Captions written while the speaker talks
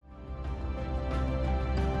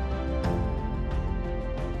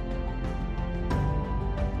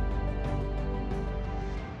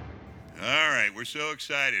We're so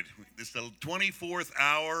excited. This is the 24th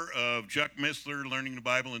hour of Chuck Missler learning the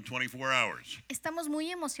Bible in 24 hours. Estamos muy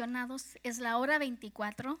emocionados. Es la hora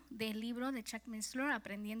 24 del libro de Chuck Missler,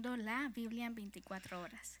 Aprendiendo la Biblia en 24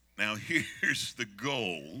 horas. Now here's the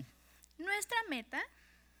goal. Nuestra meta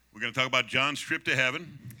We're going to talk about John's trip to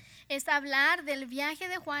heaven. es hablar del viaje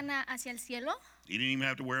de Juana hacia el cielo. He didn't even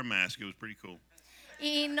have to wear a mask. It was pretty cool.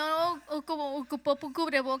 Y no ocupó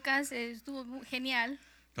cubrebocas, estuvo genial.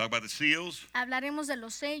 Talk about the seals, Hablaremos de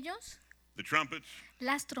los sellos, the trumpets,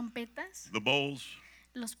 las trompetas, the bowls,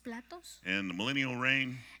 los platos, and the millennial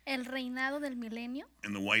reign, el reinado del milenio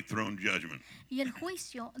and the white throne judgment. y el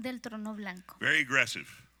juicio del trono blanco. Very aggressive.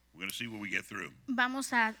 We're going to see what we get through.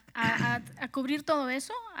 Vamos a cubrir todo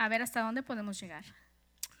eso, a ver hasta dónde podemos llegar.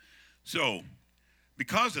 So,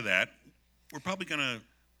 because of that, we're probably going to,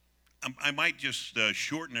 I might just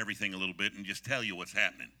shorten everything a little bit and just tell you what's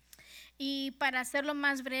happening. Y para hacerlo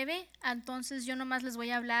más breve, entonces yo nomás les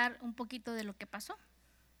voy a hablar un poquito de lo que pasó.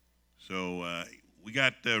 So, we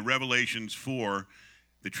got Revelations 4,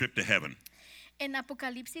 the trip to heaven. En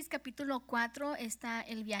Apocalipsis capítulo 4 está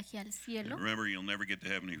el viaje al cielo. Remember, you'll never get to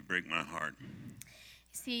heaven if you break my heart.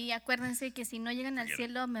 Sí, acuérdense que si no llegan al Forget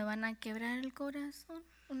cielo me van a quebrar el corazón.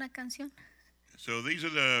 Una canción. So, these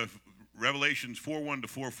are the Revelations 4:1 to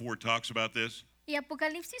 4:4 talks about this. Y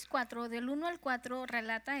Apocalipsis 4, del 1 al 4,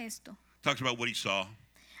 relata esto. Talks about what he saw.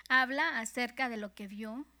 Habla acerca de lo que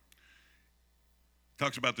vio.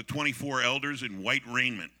 Talks about the 24 elders in white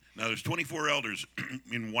raiment. Now, there's 24 elders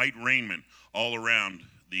in white raiment all around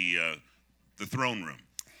the throne room.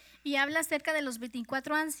 Y habla acerca de los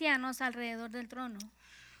 24 ancianos alrededor del trono.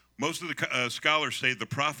 Most of the scholars say the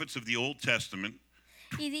prophets of the Old Testament,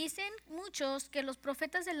 Y dicen muchos que los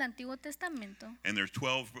profetas del Antiguo Testamento, and there's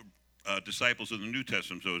 12 disciples of the New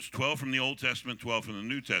Testament. So it's 12 from the Old Testament, 12 from the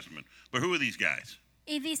New Testament. But who are these guys?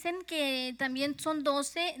 y dicen que también son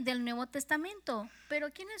 12 del Nuevo Testamento. Pero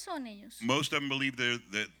 ¿quiénes son ellos? Most of them believe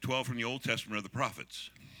the 12 from the Old Testament are the prophets.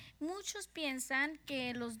 Muchos piensan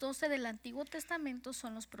que los 12 del Antiguo Testamento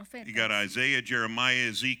son los You profetas. got Isaiah, Jeremiah,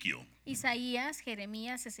 Ezekiel. Isaías,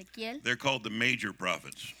 Jeremías, Ezequiel. They're called the major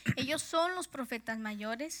prophets. Ellos son los profetas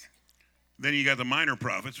mayores. Then you got the minor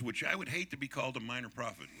prophets, which I would hate to be called a minor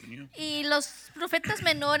prophet, wouldn't you? Y los profetas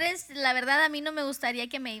menores, la verdad a mí no me gustaría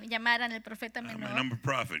que me llamaran el profeta menor. I'm a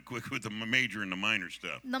prophet. Quick with the major and the minor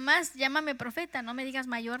stuff. Nomás llámame profeta, no me digas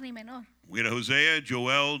mayor ni menor. We got Hosea,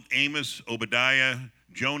 Joel, Amos, Obadiah,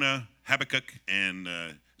 Jonah, Habakkuk, and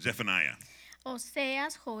Zephaniah.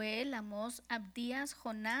 Oseas, Joel, Amós, Abdías,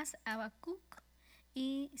 Jonás, Habacuc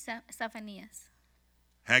y Zafanías.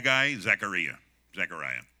 Haggai, Zechariah.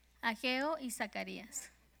 Ageo y Zacarías.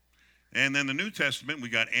 And then the New Testament, we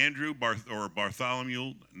got Andrew,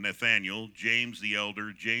 Bartholomew, Nathaniel, James the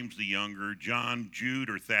elder, James the younger, John, Jude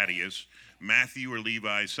or Thaddeus, Matthew or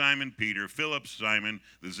Levi, Simon, Peter, Philip, Simon,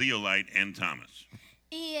 the Zeolite, and Thomas.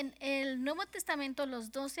 Y en el Nuevo Testamento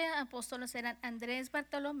los 12 apóstoles eran Andrés,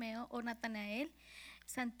 Bartolomeo o Natanael,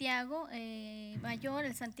 Santiago mayor,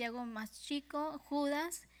 el Santiago más chico,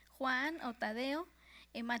 Judas, Juan o Tadeo,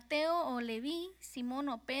 Mateo o Leví, Simón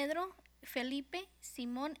o Pedro, Felipe,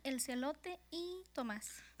 Simón el celote y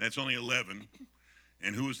Tomás. That's only 11.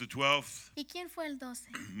 And who was the 12th? ¿Y quién fue el 12?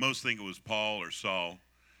 Most think it was Paul or Saul,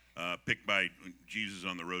 picked by Jesus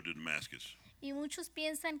on the road to Damascus. Y muchos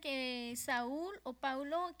piensan que Saúl o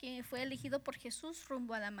Paulo, que fue elegido por Jesús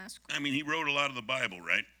rumbo a Damasco. I mean, he wrote a lot of the Bible,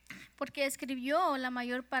 right? Porque escribió la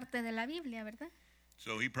mayor parte de la Biblia, ¿verdad?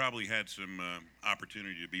 So he probably had some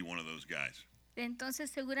opportunity to be one of those guys. Entonces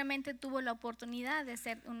seguramente tuvo la oportunidad de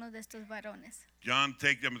ser uno de estos varones. John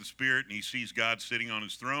takes them to the Spirit, and he sees God sitting on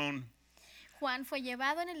his throne. Juan fue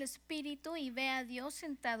llevado en el Espíritu y ve a Dios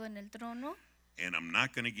sentado en el trono. And I'm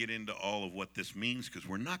not going to get into all of what this means because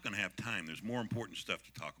we're not going to have time. There's more important stuff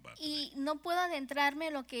to talk about today. Y no puedo adentrarme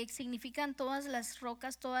en lo que significan todas las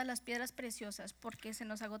rocas, todas las piedras preciosas, porque se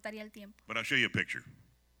nos agotaría el tiempo. But I'll show you a picture.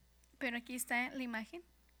 Pero aquí está la imagen,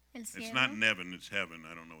 el It's cielo. not Nevin, it's heaven.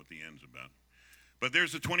 I don't know what the end's about. But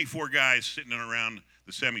there's the 24 guys sitting around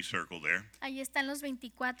the semicircle there. Ahí están los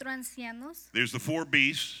 24 ancianos There's the 4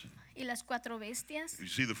 beasts. y las 4 bestias. You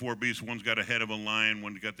see the 4 beasts. One's got a head of a lion,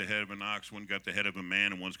 one's got the head of an ox, one's got the head of a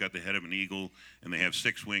man, and one's got the head of an eagle, and they have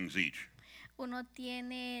 6 wings each. Uno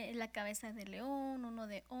tiene la cabeza de león, uno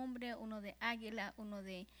de hombre, uno de águila, uno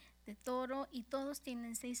de toro, y todos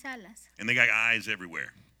tienen 6 alas. And they got eyes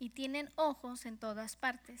everywhere. Y tienen ojos en todas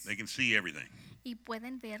partes. They can see everything. Y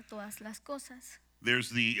pueden ver todas las cosas.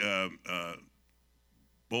 There's the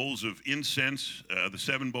bowls of incense, the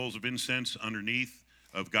 7 bowls of incense underneath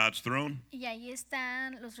of God's throne, Y ahí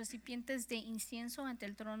están los recipientes de incienso ante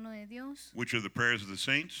el trono de Dios, which are the prayers of the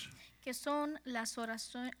saints. que son las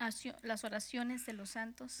oraciones de los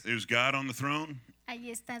santos. There's God on the throne, Ahí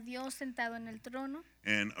está Dios sentado en el trono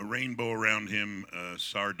and a rainbow around him,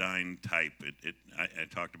 sardine type. I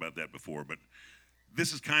talked about that before, but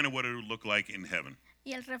this is kind of what it would look like in heaven.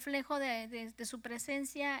 y el reflejo de su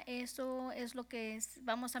presencia, eso es lo que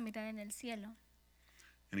vamos a mirar en el cielo.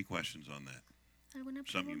 Any questions on that? ¿Alguna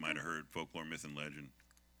Something you might have pregunta? heard, folklore, myth, and legend.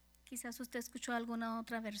 Quizás usted escuchó alguna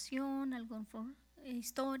otra versión, alguna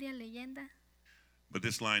historia, leyenda. But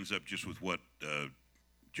this lines up just with what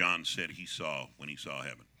John said he saw when he saw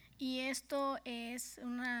heaven. Y esto es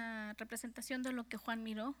una representación de lo que Juan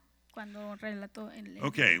miró cuando relató el libro.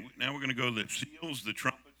 Okay, now we're going to go to the seals, the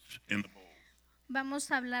trumpets, and the bowls.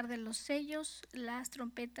 Vamos a hablar de los sellos, las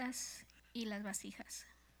trompetas y las vasijas.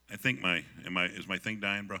 I think is my thing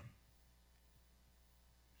dying, bro?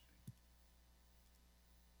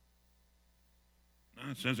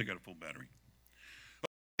 No, it says I got a full battery.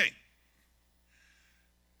 Okay.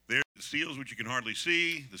 There's the seals, which you can hardly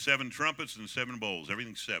see, the 7 trumpets, and the 7 bowls.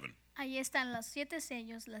 Everything's 7. Ahí están los 7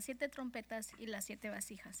 sellos, las 7 trompetas y las 7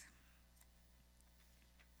 vasijas.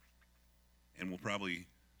 And we'll probably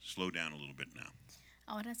slow down a little bit now.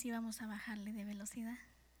 Ahora sí vamos a bajarle de velocidad.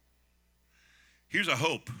 Here's a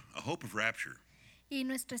hope of rapture. Y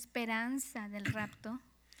nuestra esperanza del rapto. I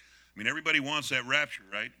mean, everybody wants that rapture,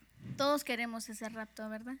 right? Todos queremos ese rapto,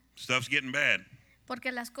 ¿verdad? Stuff's getting bad.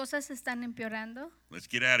 Porque las cosas se están empeorando. Let's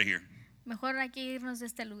get out of here. Mejor hay que irnos de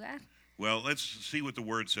este lugar. Well, let's see what the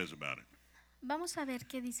word says about it. Vamos a ver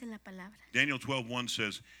qué dice la palabra. Daniel 12:1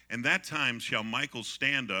 says, "And that time shall Michael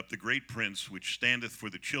stand up, the great prince, which standeth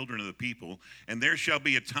for the children of the people, and there shall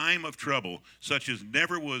be a time of trouble, such as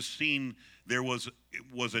never was seen.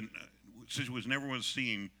 Such was never was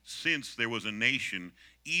seen since there was a nation,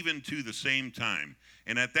 even to the same time.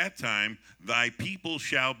 And at that time thy people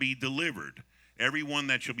shall be delivered, every one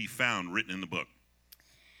that shall be found written in the book."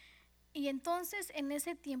 Y entonces en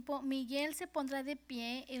ese tiempo Miguel se pondrá de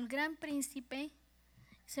pie, el gran príncipe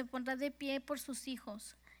se pondrá de pie por sus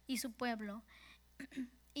hijos y su pueblo.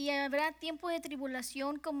 Y habrá tiempo de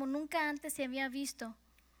tribulación como nunca antes se había visto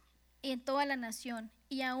en toda la nación.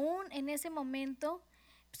 Y aún en ese momento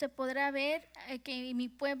se podrá ver que mi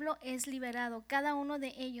pueblo es liberado, cada uno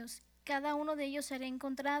de ellos será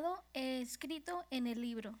encontrado escrito en el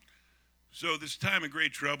libro. So this time of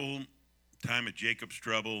great trouble, time of Jacob's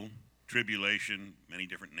trouble, tribulation, many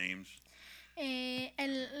different names.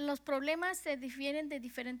 Los problemas se difieren de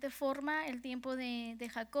diferente forma. El tiempo de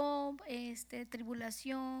Jacob,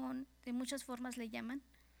 tribulación, de muchas formas le llaman.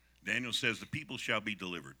 Daniel says the people shall be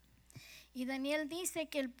delivered. Y Daniel dice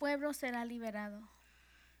que el pueblo será liberado.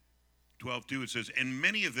 12:2 it says, "And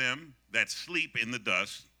many of them that sleep in the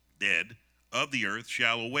dust, dead, of the earth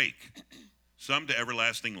shall awake, some to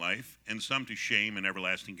everlasting life, and some to shame and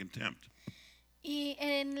everlasting contempt." Y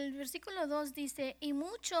en el versículo 2 dice, y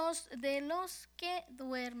muchos de los que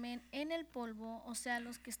duermen en el polvo, o sea,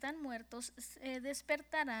 los que están muertos, se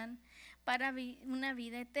despertarán para una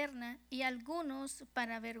vida eterna, y algunos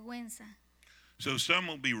para vergüenza. So some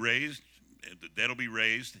will be raised, the dead will be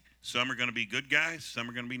raised, some are going to be good guys, some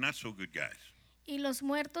are going to be not so good guys. Y los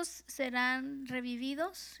muertos serán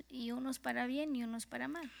revividos, y unos para bien y unos para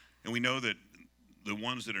mal. And we know that the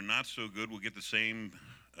ones that are not so good will get the same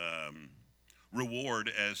reward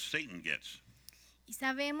as Satan gets. Y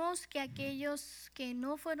sabemos que aquellos que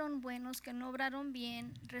no fueron buenos, que no obraron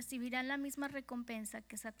bien, recibirán la misma recompensa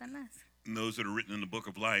que Satanás. And those that are written in the book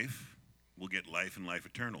of life will get life and life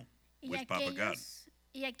eternal with Papa God.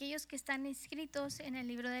 Y aquellos que están inscritos en el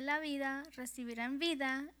libro de la vida recibirán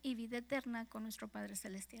vida y vida eterna con nuestro Padre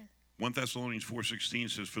Celestial. 1 Thessalonians 4:16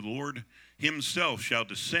 says, "For the Lord himself shall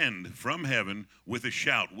descend from heaven with a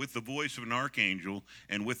shout, with the voice of an archangel,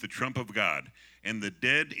 and with the trump of God, and the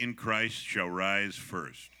dead in Christ shall rise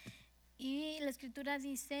first." Y la escritura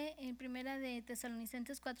dice, en primera de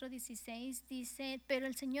Tesalonicenses 4:16, dice, pero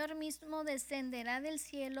el Señor mismo descenderá del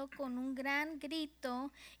cielo con un gran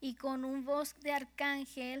grito y con un voz de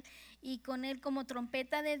arcángel y con él como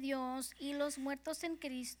trompeta de Dios, y los muertos en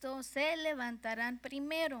Cristo se levantarán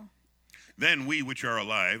primero. Then we which are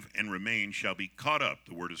alive and remain shall be caught up,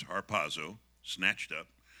 the word is harpazo, snatched up,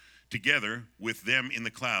 together with them in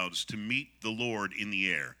the clouds to meet the Lord in the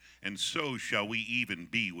air, and so shall we even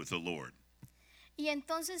be with the Lord. Y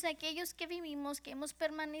entonces aquellos que vivimos, que hemos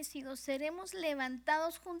permanecido, seremos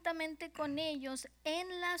levantados juntamente con ellos en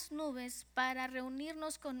las nubes para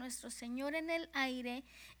reunirnos con nuestro Señor en el aire,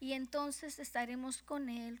 y entonces estaremos con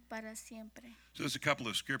Él para siempre. So there's a couple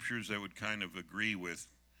of scriptures that would kind of agree with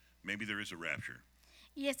maybe there is a rapture.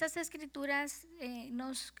 Y estas escrituras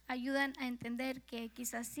nos ayudan a entender que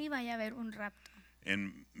quizás sí vaya a haber un rapto.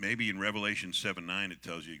 And maybe in Revelation 7:9 it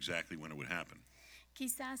tells you exactly when it would happen.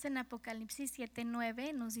 Quizás en Apocalipsis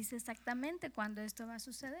 7:9 nos dice exactamente cuándo esto va a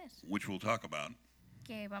suceder, Which we'll talk about,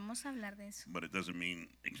 que vamos a hablar de eso. but it doesn't mean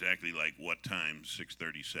exactly like what time,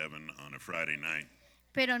 6:37 on a Friday night.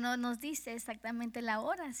 Pero no nos dice exactamente la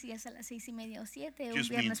hora, si es a las 6:30 o 7, un Just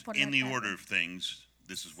viernes means por la in the order tarde. of things,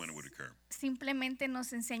 this is when it would occur. Simplemente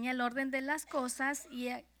nos enseña el orden de las cosas y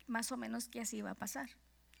más o menos que así va a pasar.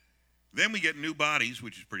 Then we get new bodies,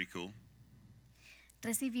 which is pretty cool.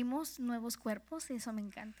 Recibimos nuevos cuerpos, eso me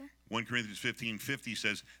encanta. 1 Corinthians 15:50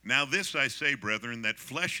 says, "Now this I say, brethren, that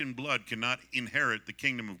flesh and blood cannot inherit the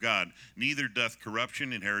kingdom of God, neither doth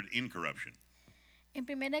corruption inherit incorruption." En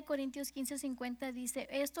 1 Corintios 15:50 dice,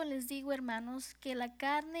 esto les digo, hermanos, que la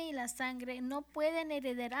carne y la sangre no pueden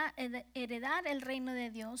heredar el reino de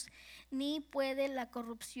Dios, ni puede la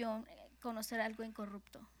corrupción conocer algo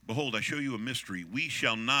incorrupto. Behold, I show you a mystery. We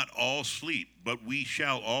shall not all sleep, but we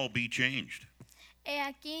shall all be changed. He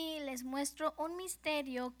aquí les muestro un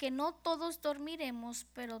misterio, que no todos dormiremos,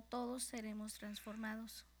 pero todos seremos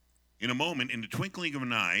transformados. In a moment, in the twinkling of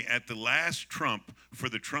an eye, at the last trump, for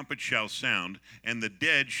the trumpet shall sound, and the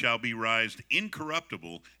dead shall be raised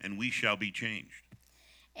incorruptible, and we shall be changed.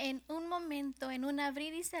 En un momento, en un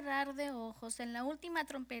abrir y cerrar de ojos, en la última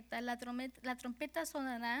trompeta, la trompeta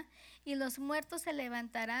sonará y los muertos se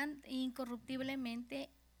levantarán incorruptiblemente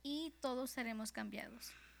y todos seremos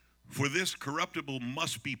cambiados. For this corruptible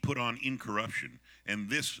must be put on incorruption, and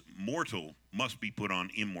this mortal must be put on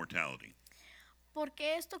immortality.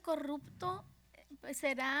 Porque esto corrupto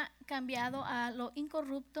será cambiado a lo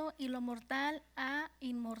incorrupto y lo mortal a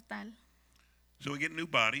inmortal. So we get new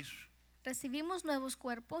bodies, Recibimos nuevos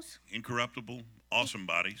cuerpos, incorruptible, awesome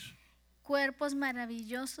bodies, cuerpos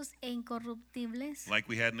maravillosos e incorruptibles, like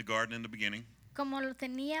we had in the garden in the beginning, como lo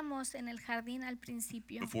teníamos en el jardín al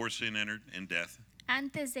principio, before sin entered and death.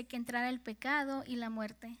 antes de que entrara el pecado y la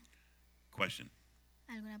muerte. Question.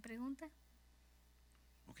 ¿Alguna pregunta?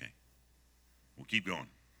 Okay. We'll keep going.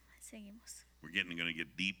 Seguimos. We're going to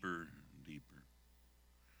get deeper and deeper.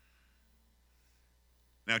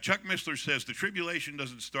 Now, Chuck Missler says the tribulation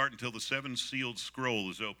doesn't start until the seven sealed scroll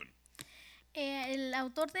is open. El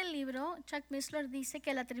autor del libro, Chuck Missler, dice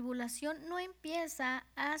que la tribulación no empieza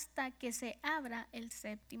hasta que se abra el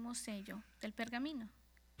séptimo sello del pergamino.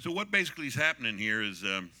 So what basically is happening here is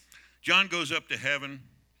John goes up to heaven,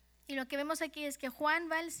 Y lo que vemos aquí es que Juan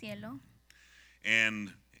va al cielo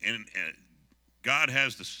and God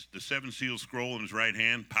has the seven sealed scroll in his right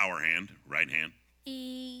hand, right hand.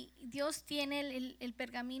 y Dios tiene el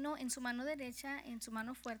pergamino en su mano derecha, en su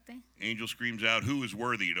mano fuerte. Angel screams out, "Who is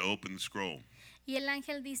worthy to open the scroll?" Y el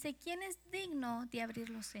ángel dice, ¿quién es digno de abrir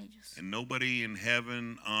los sellos? And nobody in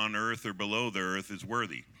heaven, on earth, or below the earth is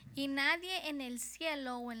worthy. Y nadie en el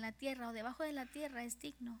cielo o en la tierra o debajo de la tierra es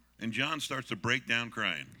digno. And John starts to break down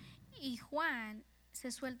crying. Y Juan se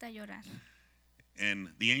suelta a llorar. And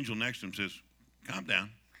the angel next to him says, "Calm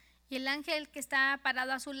down. Y el ángel que está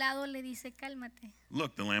parado a su lado le dice, cálmate.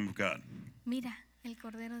 Look, the Lamb of God." Mira, el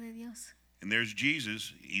Cordero de Dios. And there's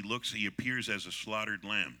Jesus. He appears as a slaughtered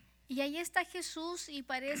lamb. Y ahí está Jesús y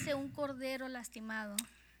parece un cordero lastimado.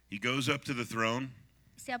 He goes up to the throne,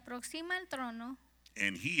 Se aproxima al trono.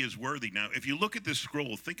 and he is worthy. Now, if you look at this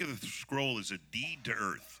scroll, think of the scroll as a deed to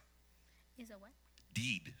earth. ¿Eso what?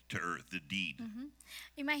 Deed to earth, the deed.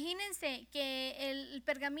 Imagínense que el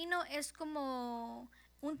pergamino es como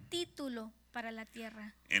un título para la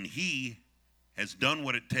tierra. And he has done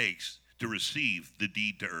what it takes to receive the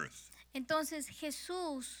deed to earth. Entonces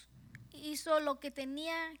Jesús hizo lo que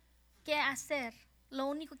tenía que hacer, lo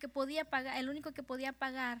único que podía pagar, el único que podía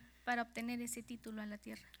pagar para obtener ese título a la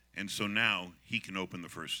tierra. And so now he can open the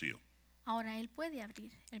first seal. Ahora él puede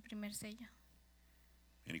abrir el primer sello.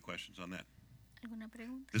 Any questions on that? ¿Alguna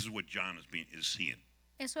pregunta? This is what John is seeing.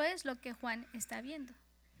 Eso es lo que Juan está viendo.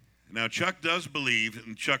 Now, Chuck does believe,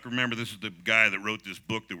 and Chuck, remember, this is the guy that wrote this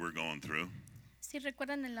book that we're going through. ¿Sí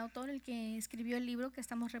recuerdan el autor, el que escribió el libro que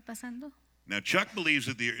estamos repasando? Now, Chuck believes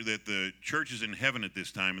that the churches in heaven at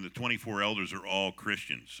this time and the 24 elders are all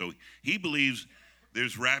Christians. So he believes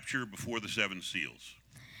there's rapture before the seven seals.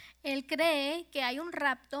 Él cree que hay un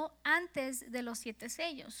rapto antes de los 7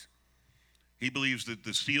 sellos. He believes that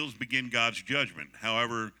the seals begin God's judgment.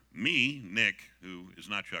 However, me, Nick, who is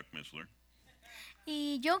not Chuck Missler,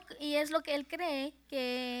 Y es lo que él cree,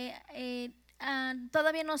 que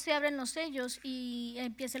todavía no se abren los sellos y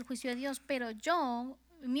empieza el juicio de Dios, pero yo,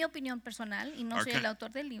 mi opinión personal, y no soy el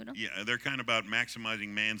autor del libro, yeah, they're kind of about maximizing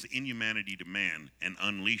man's inhumanity to man and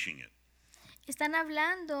unleashing it. Están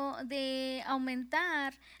hablando de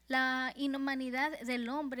aumentar la inhumanidad del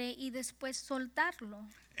hombre y después soltarlo.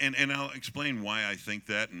 And I'll explain why I think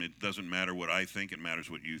that, and it doesn't matter what I think, it matters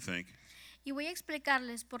what you think. Y voy a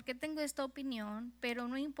explicarles por qué tengo esta opinión, pero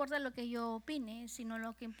no importa lo que yo opine, sino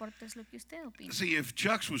lo que importa es lo que usted opine. See, if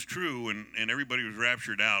Chuck's was true and everybody was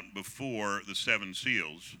raptured out before the 7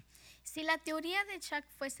 seals, Si la teoría de Chuck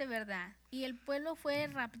fuese verdad y el pueblo fue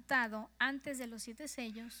raptado antes de los 7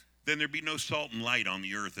 sellos, then there'd be no salt and light on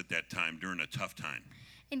the earth at that time during a tough time.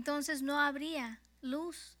 entonces no habría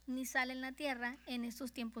luz ni sal en la tierra en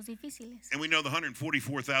estos tiempos difíciles. And we know the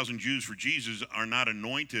 144,000 Jews for Jesus are not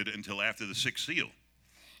anointed until after the 6th seal.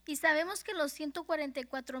 Y sabemos que los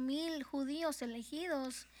 144,000 judíos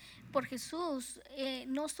elegidos por Jesús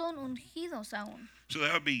no son ungidos aún. So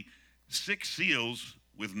that would be 6 seals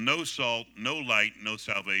with no salt, no light, no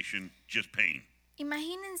salvation, just pain.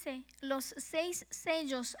 Imagínense los 6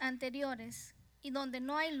 sellos anteriores y donde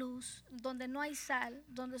no hay luz, donde no hay sal,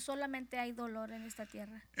 donde solamente hay dolor en esta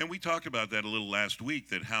tierra. And we talked about that a little last week,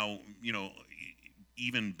 that how,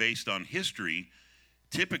 even based on history,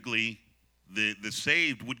 typically the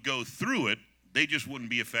saved would go through it, they just wouldn't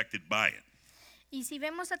be affected by it. Y si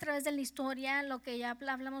vemos a través de la historia, lo que ya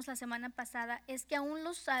hablamos la semana pasada, es que aún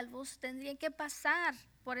los salvos tendrían que pasar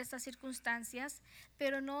por estas circunstancias,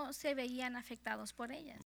 pero no se veían afectados por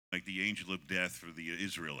ellas. Like the angel of death for the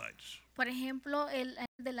Israelites. Por ejemplo, el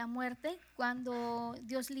ángel de la muerte, cuando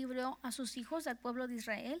Dios libró a sus hijos, al pueblo de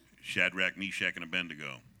Israel, Shadrach, Meshach, and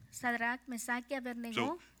Abednego. Sadrach, Mesach y Abednego.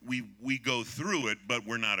 So we go through it, but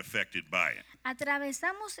we're not affected by it.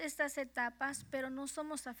 Atravesamos estas etapas, pero no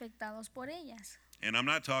somos afectados por ellas. And I'm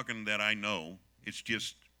not talking that I know, it's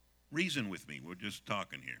just reason with me. We're just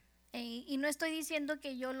talking here. Y no estoy diciendo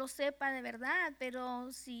que yo lo sepa de verdad,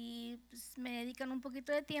 pero si me dedican un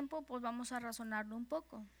poquito de tiempo, pues vamos a razonarlo un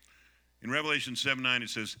poco. In Revelation 7:9 it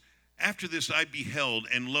says, "After this I beheld,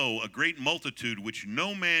 and lo, a great multitude which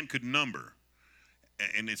no man could number."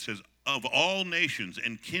 And it says, "Of all nations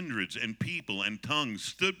and kindreds and people and tongues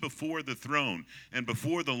stood before the throne and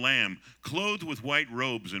before the Lamb, clothed with white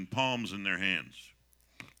robes and palms in their hands."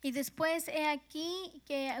 Y después he aquí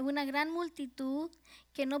que una gran multitud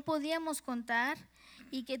que no podíamos contar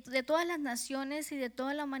y que de todas las naciones y de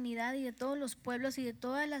toda la humanidad y de todos los pueblos y de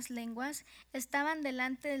todas las lenguas estaban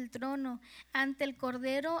delante del trono, ante el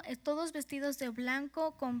Cordero, todos vestidos de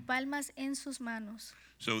blanco con palmas en sus manos.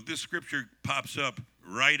 So this scripture pops up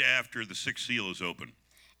right after the 6th seal is open.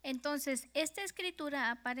 Entonces, esta escritura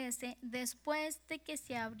aparece después de que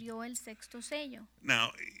se abrió el 6º sello.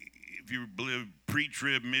 Now, if you believe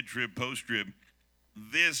pre-trib, mid-trib, post-trib,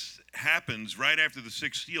 this happens right after the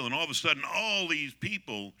 6th seal, and all of a sudden all these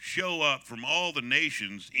people show up from all the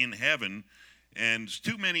nations in heaven, and it's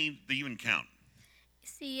too many to even count.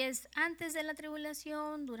 Si es antes de la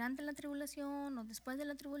tribulación, durante la tribulación o después de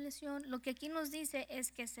la tribulación, lo que aquí nos dice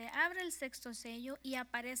es que se abre el 6º sello y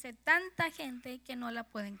aparece tanta gente que no la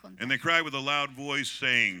pueden contar. And they cry with a loud voice,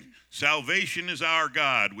 saying, "Salvation is our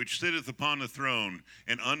God, which sitteth upon the throne,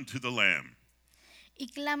 and unto the Lamb." Y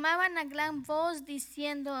clamaban a gran voz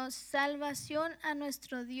diciendo, salvación a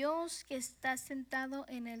nuestro Dios que está sentado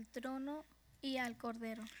en el trono y al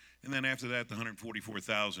Cordero. And then after that, the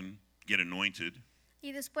 144,000 get anointed.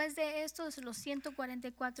 Y después de estos, los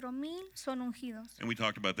 144,000 son ungidos. And we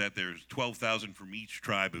talked about that. There's 12,000 from each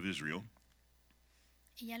tribe of Israel.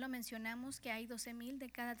 Y ya lo mencionamos que hay 12,000 de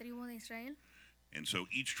cada tribu de Israel. And so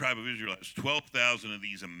each tribe of Israel has 12,000 of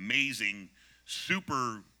these amazing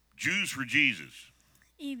super Jews for Jesus.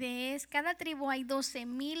 Y de cada tribu hay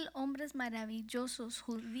 12,000 hombres maravillosos,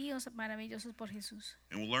 judíos maravillosos por Jesús.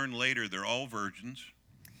 And we'll learn later they're all virgins.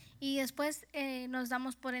 Y después nos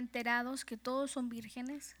damos por enterados que todos son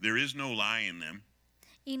vírgenes. There is no lie in them.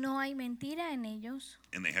 Y no hay mentira en ellos.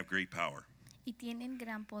 And they have great power. Y tienen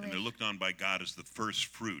gran And poder. they're looked on by God as the first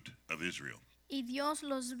fruit of Israel. Y Dios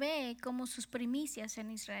los ve como sus primicias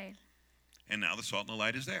en Israel. And now the salt and the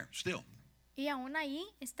light is there still. Y aún ahí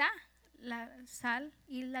está la sal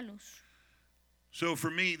y la luz. So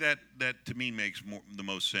for me, that to me makes the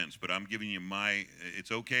most sense. But I'm giving you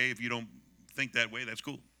it's okay if you don't think that way, that's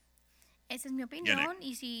cool. Esa es mi opinión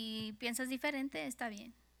y si piensas diferente, está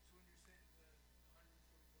bien.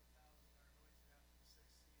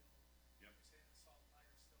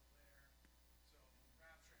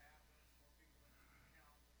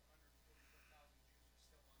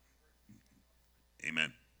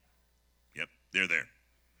 Amen. Yep, they're there.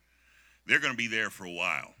 They're going to be there for a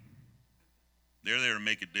while. They're there to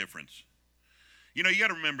make a difference. You got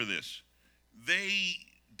to remember this. They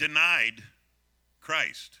denied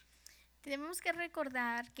Christ. Tenemos que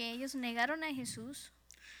recordar que ellos negaron a Jesús.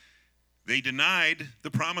 They denied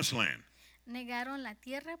the promised land. Negaron la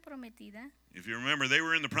tierra prometida. If you remember, they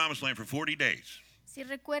were in the promised land for 40 days. Si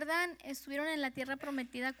recuerdan, estuvieron en la tierra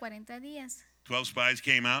prometida 40 días. 12 spies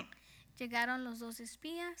came out. Llegaron los 2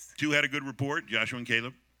 espías. 2 had a good report, Joshua and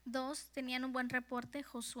Caleb. 2 tenían un buen reporte,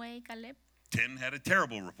 Josué y Caleb. 10 had a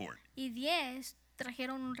terrible report. Y 10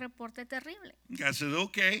 trajeron un reporte terrible. God says,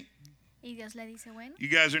 okay, Y Dios le dice, bueno, you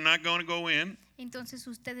guys are not going to go in, entonces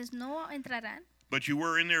ustedes no entrarán, but you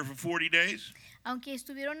were in there for 40 days. aunque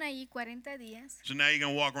estuvieron ahí 40 días. So now you're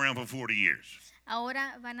going to walk around for 40 years.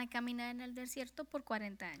 Ahora van a caminar en el desierto por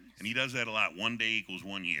 40 años. And he does that a lot. 1 day equals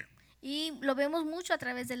 1 year. Y lo vemos mucho a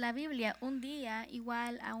través de la Biblia, un día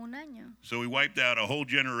igual a un año. So he wiped out a whole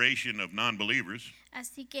generation of non-believers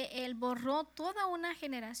Así que él borró toda una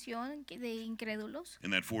generación de incrédulos in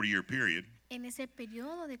that 40-year period, en ese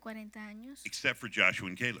periodo de 40 años, except for Joshua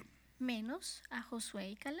and Caleb, menos a Josué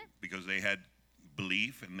y Caleb, because they had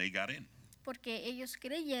belief and they got in. porque ellos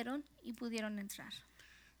creyeron y pudieron entrar.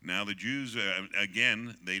 Now the Jews,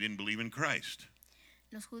 again, they didn't believe in Christ,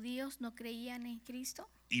 Los judíos no creían en Cristo,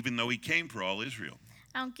 even though he came for all Israel.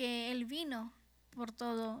 aunque él vino por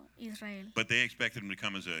todo Israel. But they expected him to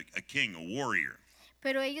come as a king, a warrior.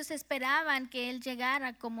 Pero ellos esperaban que él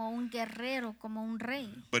llegara como un guerrero, como un rey.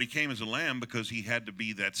 But he came as a lamb because he had to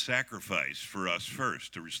be that sacrifice for us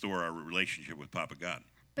first to restore our relationship with Papa God.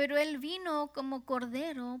 Pero él vino como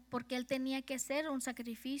cordero porque él tenía que ser un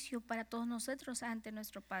sacrificio para todos nosotros ante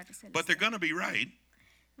nuestro Padre But they're Celestial. going to be right,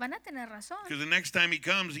 Van a tener razón, because the next time he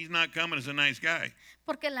comes, he's not coming as a nice guy.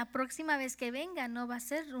 porque la próxima vez que venga no va a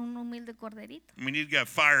ser un humilde corderito, I mean, he's got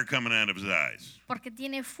fire coming out of his eyes. porque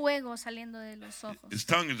tiene fuego saliendo de los ojos. His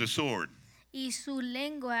tongue is a sword. Y su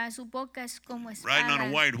lengua, su boca es como Riding on a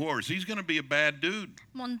espada, white horse. He's going to be a bad dude.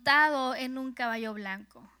 montado en un caballo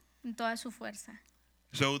blanco, en toda su fuerza.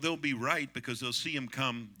 So they'll be right because they'll see him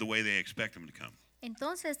come the way they expect him to come.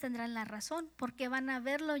 Entonces tendrán la razón, porque van a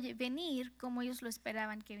verlo venir como ellos lo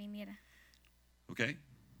esperaban que viniera. Okay?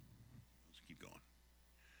 Let's keep going.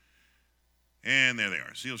 And there they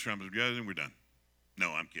are. Seals, trumpets, and we're done.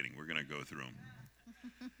 No, I'm kidding. We're going to go through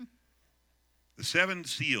them. The 7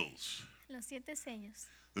 seals. Los 7 sellos.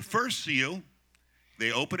 The first seal,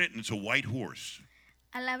 they open it and it's a white horse.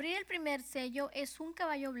 Al abrir el primer sello es un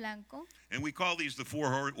caballo blanco, And we call these the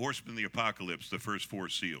 4 horsemen of the apocalypse, the first 4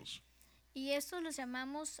 seals. y eso los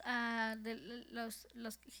llamamos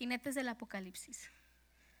los jinetes del Apocalipsis.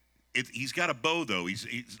 He's got a bow, though.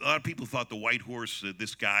 A lot of people thought the white horse,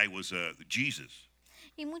 this guy, was Jesus.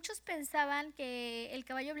 Y muchos pensaban que el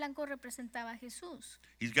caballo blanco representaba a Jesús.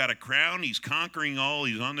 He's got a crown. He's conquering all.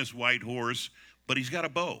 He's on this white horse, but he's got a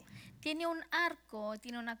bow. Tiene un arco,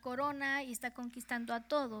 tiene una corona y está conquistando a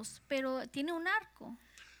todos, pero tiene un arco.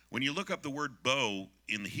 When you look up the word bow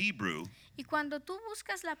in the Hebrew, Y cuando tú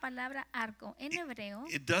buscas la palabra arco en hebreo,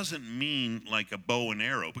 it doesn't mean like a bow and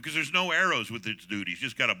arrow, because there's no arrows with its dude. He's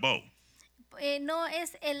just got a bow. No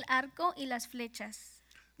es el arco y las flechas.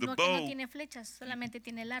 The No, que no bow- tiene flechas, solamente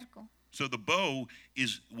tiene el arco. So the bow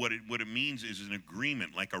is what it means is an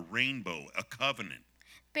agreement, like a rainbow, a covenant.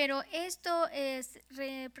 Pero esto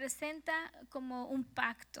representa como un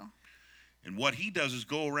pacto. And what he does is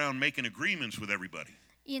go around making agreements with everybody.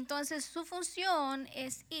 Y entonces su función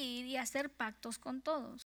es ir y hacer pactos con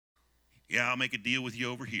todos. Yeah, I'll make a deal with you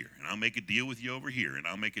over here, and I'll make a deal with you over here, and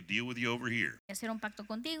I'll make a deal with you over here. Voy a hacer un pacto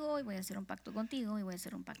contigo y voy a hacer un pacto contigo y voy a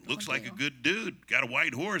hacer un pacto Looks like a contigo. good dude. Got a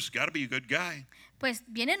white horse. Got to be a good guy. Pues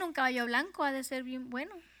viene en un caballo blanco, ha de ser bien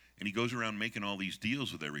bueno. And he goes around making all these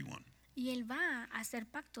deals with everyone. Y él va a hacer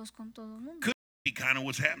pactos con todo el mundo. Could be kind of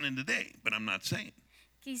what's happening today, but I'm not saying.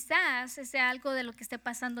 Quizás sea algo de lo que esté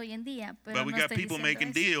pasando hoy en día, pero But we no got estoy people diciendo making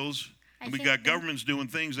eso. deals, and Hay we got gente- governments doing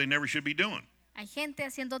things they never should be doing. Hay gente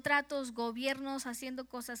haciendo tratos, gobiernos haciendo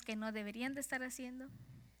cosas que no deberían de estar haciendo.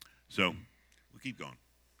 So we'll keep going.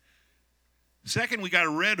 Second, we got a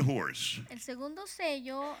red horse, El segundo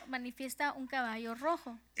sello manifiesta un caballo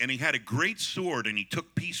rojo. and he had a great sword, and he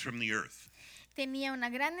took peace from the earth. Tenía una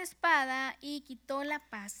gran espada y quitó la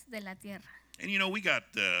paz de la tierra. And you know, we got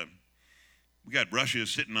Russia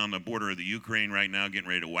sitting on the border of the Ukraine right now, getting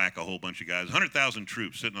ready to whack a whole bunch of guys. 100,000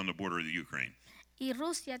 troops sitting on the border of the Ukraine. Y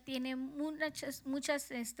Rusia tiene muchas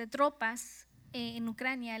tropas en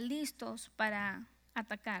Ucrania listos para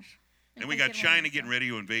atacar. en And we got cualquier China momento. getting ready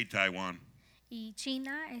to invade Taiwan. Y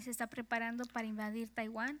China se está preparando para invadir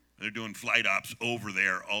Taiwán They're doing flight ops over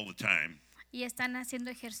there all the time. y están haciendo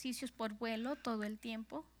ejercicios por vuelo todo el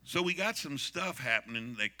tiempo. So we got some stuff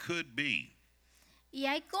happening that could be, Y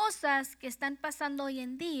hay cosas que están pasando hoy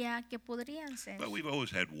en día que podrían ser. but we've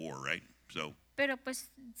always had war, right? So Pero pues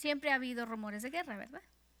siempre ha habido rumores de guerra, ¿verdad?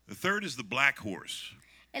 the third is the black horse.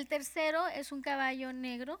 El tercero es un caballo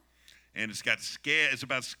negro and it's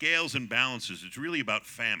about scales and balances. It's really about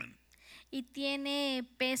famine. y tiene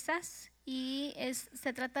pesas y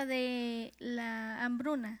se trata de la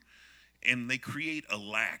hambruna. And they create a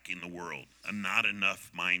lack in the world, a not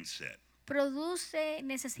enough mindset. Produce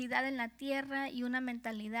necesidad en la tierra y una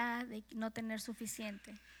mentalidad de no tener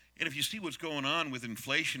suficiente. And if you see what's going on with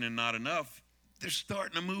inflation and not enough, they're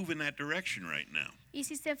starting to move in that direction right now. Y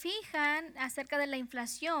si se fijan acerca de la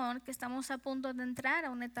inflación, que estamos a punto de entrar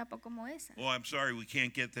a una etapa como esa. Oh, I'm sorry, we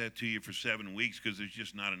can't get that to you for 7 weeks because there's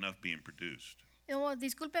just not enough being produced. Oh,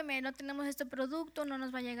 discúlpeme, no tenemos este producto, no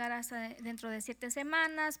nos va a llegar hasta dentro de 7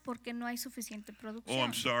 semanas porque no hay suficiente producción. Oh,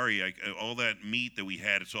 I'm sorry, all that meat that we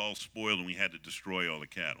had, it's all spoiled and we had to destroy all the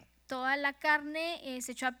cattle. Toda la carne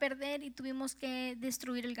se echó a perder y tuvimos que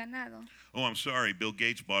destruir el ganado. Oh, I'm sorry, Bill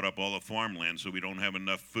Gates bought up all the farmland so we don't have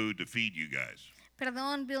enough food to feed you guys.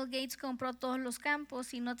 Perdón, Bill Gates compró todos los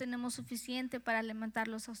campos y no tenemos suficiente para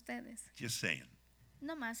alimentarlos a ustedes. Just saying.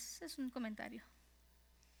 No más, es un comentario.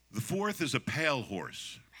 The fourth is a pale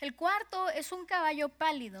horse, El cuarto es un caballo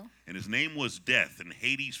pálido and his name was Death, and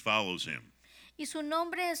Hades follows him. y su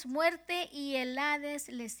nombre es Muerte y el Hades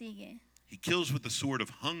le sigue. He kills with the sword of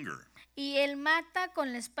hunger, Y él mata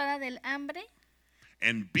con la espada del hambre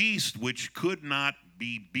and beast which could not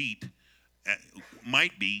be beat,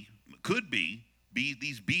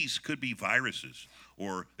 these beasts could be viruses,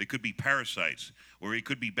 or they could be parasites, or it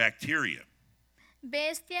could be bacteria.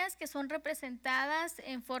 bestias que son representadas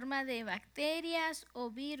en forma de bacterias o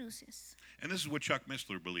viruses. And this is what Chuck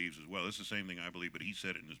Missler believes as well. This is the same thing I believe, but he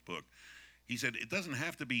said it in his book. He said it doesn't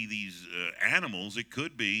have to be these animals. It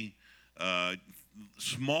could be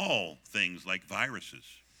small things like viruses.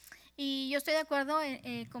 Y yo estoy de acuerdo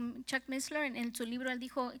con Chuck Missler en su libro. Él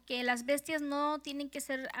dijo que las bestias no tienen que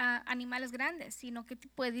ser animales grandes, sino que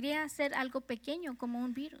podría ser algo pequeño como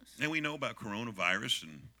un virus. And we know about coronavirus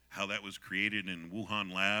and how that was created in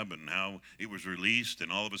Wuhan lab and how it was released,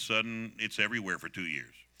 and all of a sudden it's everywhere for 2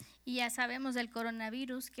 years. Y ya sabemos del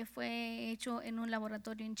coronavirus que fue hecho en un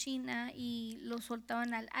laboratorio en China y lo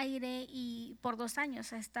soltaron al aire y por 2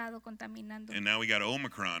 años ha estado contaminando. And now we got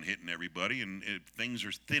Omicron hitting everybody, and things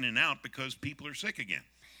are thinning out because people are sick again.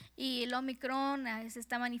 Y el Omicron se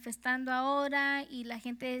está manifestando ahora y la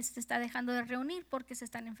gente se está dejando de reunir porque se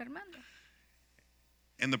están enfermando.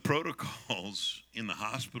 And the protocols in the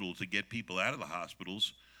hospital to get people out of the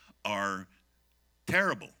hospitals are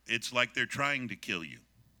terrible. It's like they're trying to kill you.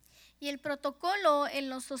 Y el protocolo en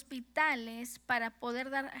los hospitales para poder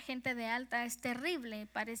dar a gente de alta es terrible.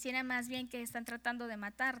 Pareciera más bien que están tratando de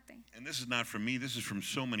matarte. And this is not from me. This is from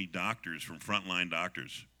so many doctors, from frontline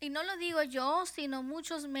doctors. Y no lo digo yo, sino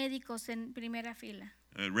muchos médicos en primera fila.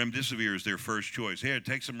 Remdesivir is their first choice. Here,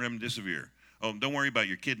 take some remdesivir. Oh, don't worry about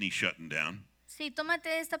your kidney shutting down. Sí,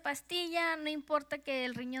 tómate esta pastilla, no importa que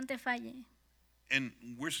el riñón te falle. And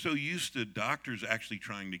we're so used to doctors actually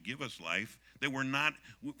trying to give us life that we're not,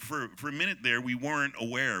 for a minute there, we weren't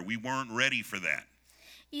aware. We weren't ready for that.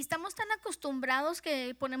 Y estamos tan acostumbrados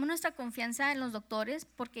que ponemos nuestra confianza en los doctores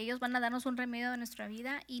porque ellos van a darnos un remedio de nuestra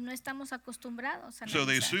vida y no estamos acostumbrados a So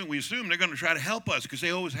we assume they're going to try to help us because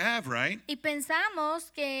they always have, right? Y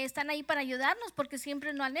pensamos que están ahí para ayudarnos porque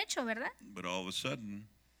siempre lo han hecho, ¿verdad? But all of a sudden,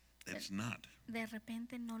 it's not. De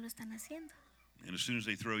repente no lo están haciendo. And as soon as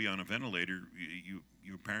they throw you on a ventilator,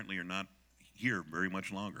 you apparently are not here very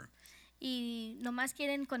much longer. Y nomás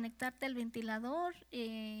quieren conectarte al ventilador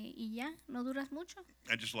y ya, no duras mucho.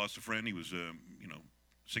 I just lost a friend. He was,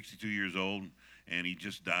 62 years old, and he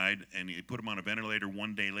just died. And he put him on a ventilator.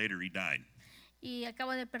 1 day later, he died. Y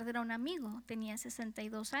acabo de perder a un amigo, tenía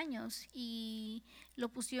 62 años y lo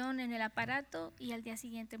pusieron en el aparato y al día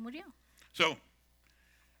siguiente murió. So,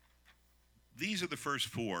 these are the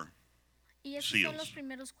first 4 Y esos seals. son los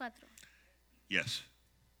primeros 4. Yes.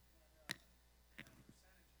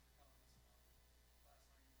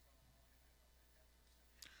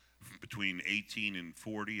 Between 18 and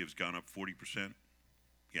 40, it's gone up 40%.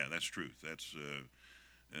 Yeah, that's truth.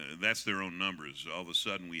 That's their own numbers. All of a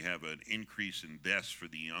sudden, we have an increase in deaths for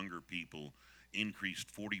the younger people, increased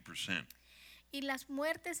 40%. Y las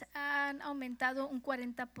muertes han aumentado un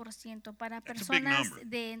 40% para That's a big personas number.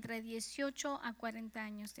 de entre 18 a 40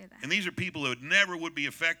 años de edad. And these are people that never would be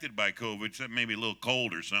affected by COVID, except maybe a little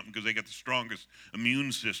cold or something, because they got the strongest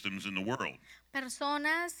immune systems in the world.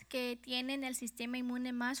 Personas que tienen el sistema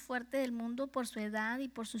inmune más fuerte del mundo por su edad y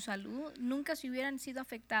por su salud, nunca se hubieran sido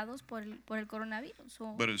afectados por el coronavirus.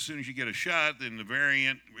 But as soon as you get a shot, then the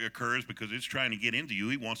variant occurs because it's trying to get into you.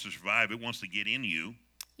 It wants to survive. It wants to get in you.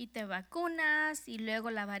 Y te vacunas y luego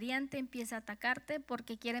la variante empieza a atacarte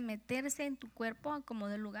porque quiere meterse en tu cuerpo a como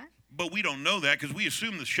de lugar. But we don't know that because we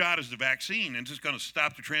assume the shot is the vaccine and it's just going to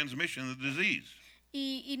stop the transmission of the disease.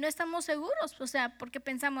 Y no estamos seguros, o sea, porque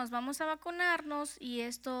pensamos, vamos a vacunarnos y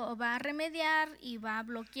esto va a remediar y va a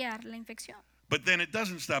bloquear la infección. But then it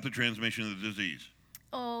doesn't stop the transmission of the disease.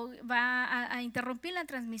 O va a interrumpir la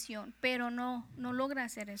transmisión, pero no logra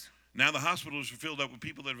hacer eso. Now the hospitals are filled up with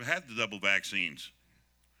people that have had the double vaccines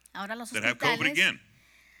Ahora that have COVID again.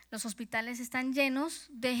 los hospitales están llenos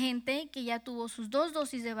de gente que ya tuvo sus 2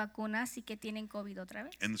 dosis de vacunas y que tienen COVID otra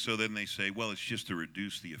vez. And so then they say, well, it's just to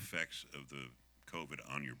reduce the effects of the COVID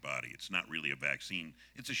on your body. It's not really a vaccine,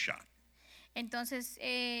 it's a shot. Entonces,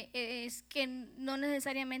 es que no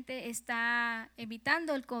necesariamente está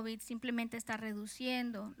evitando el COVID, simplemente está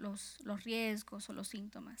reduciendo los riesgos o los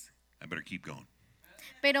síntomas. I better keep going.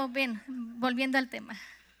 Pero bien, volviendo al tema.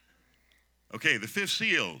 Okay, the fifth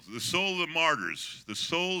seal, the soul of the martyrs, the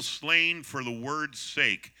souls slain for the word's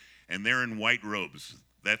sake, and they're in white robes.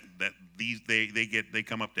 They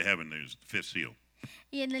come up to heaven. There's the fifth seal.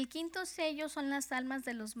 Y en el quinto sello son las almas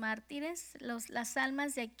de los mártires, las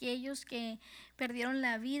almas de aquellos que perdieron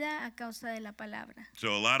la vida a causa de la palabra.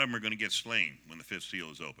 So a lot of them are going to get slain when the fifth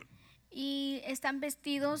seal is open. Y están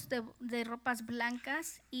vestidos de ropas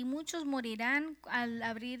blancas y muchos morirán al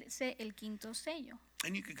abrirse el quinto sello.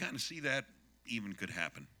 And you can kind of see that even could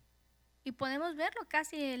happen. Y podemos verlo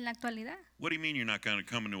casi en la actualidad. What do you mean you're not going to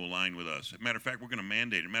come into a line with us? Matter of fact, we're going to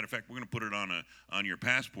mandate it. Matter of fact, we're going to put it on your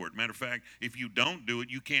passport. Matter of fact, if you don't do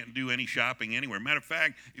it, you can't do any shopping anywhere. Matter of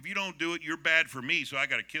fact, if you don't do it, you're bad for me, so I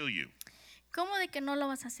got to kill you. ¿Cómo de que no lo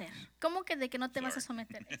vas a hacer? ¿Cómo que de que no te vas a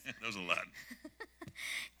someter? That was a lot.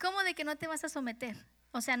 ¿Cómo de que no te vas a someter?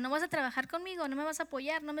 O sea, no vas a trabajar conmigo, no me vas a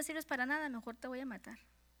apoyar, no me sirves para nada, mejor te voy a matar.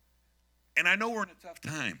 And I know we're in a tough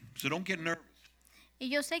time, so don't get nervous. Y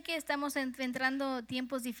yo sé que estamos entrando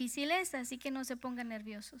tiempos difíciles, así que no se pongan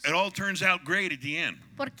nerviosos. It all turns out great at the end.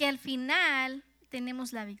 Porque al final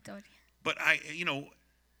tenemos la victoria. But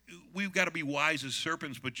we've got to be wise as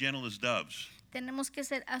serpents, but gentle as doves. Tenemos que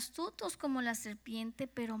ser astutos como la serpiente,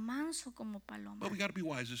 pero manso como paloma. But we got to be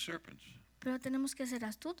wise as serpents. Pero tenemos que ser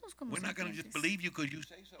astutos como We're not going to just serpientes. believe you because you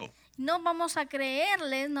say so. No vamos a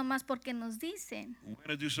creerles nomás porque nos dicen. We're going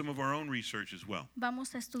to do some of our own research as well.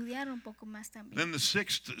 Vamos a estudiar un poco más también. Then the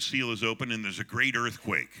sixth seal is open and there's a great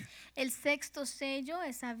earthquake. El sexto sello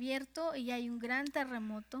es abierto y hay un gran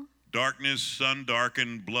terremoto. Darkness, sun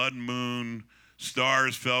darkened, blood moon,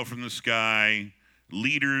 stars fell from the sky,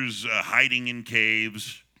 leaders hiding in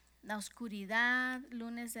caves. La oscuridad,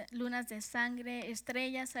 lunas de sangre,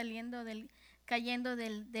 estrellas cayendo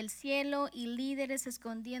del cielo y líderes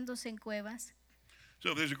escondiéndose en cuevas.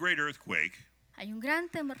 So if there's a great earthquake Hay un gran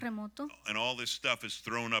terremoto and all this stuff is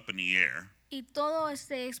thrown up in the air, y todo es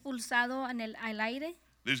expulsado al aire.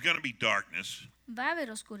 there's going to be darkness. Va a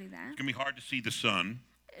haber oscuridad. It's going to be hard to see the sun.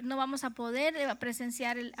 No vamos a poder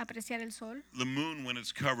apreciar el sol. The moon, when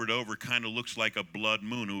it's covered over, kind of looks like a blood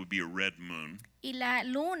moon. It would be a red moon. Y la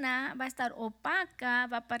luna va a estar opaca,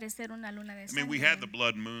 va a parecer una luna de I sangre. mean, we had the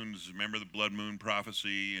blood moons. Remember the blood moon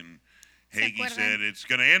prophecy? And ¿Se Hagee acuerdan? said, it's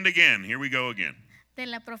going to end again. Here we go again. De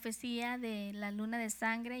la profecía de la luna de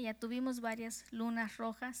sangre, ya tuvimos varias lunas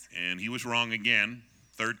rojas. And he was wrong again,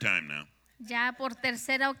 third time now. Ya por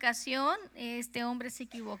tercera ocasión, este hombre se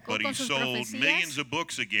equivocó But he con sus sold millions profecías, of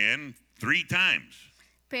books again 3 times.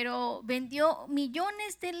 pero vendió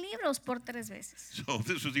millones de libros por 3 veces. So if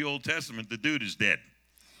this was the Old Testament, the dude is dead.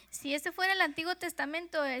 Si este fuera el Antiguo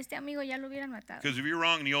Testamento, este amigo ya lo hubieran matado. Because if you're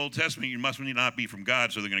wrong in the Old Testament, you must not be from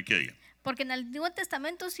God, so they're going to kill you. Porque en el Antiguo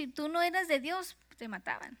Testamento, si tú no eras de Dios, te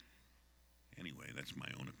mataban. Anyway, that's my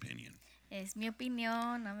own opinion. Es mi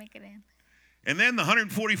opinión, no me creen. And then the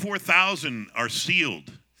 144,000 are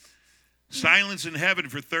sealed. Silence in heaven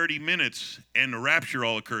for 30 minutes, and the rapture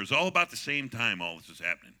all occurs. All about the same time all this is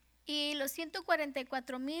happening. Y los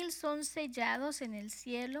 144,000 son sellados en el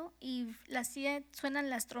cielo y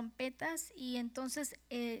suenan las trompetas y entonces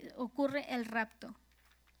ocurre el rapto.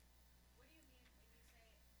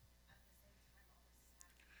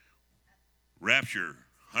 Rapture,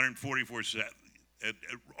 144,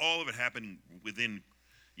 all of it happening within,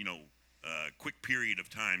 quick period of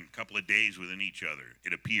time, a couple of days within each other.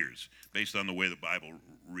 It appears, based on the way the Bible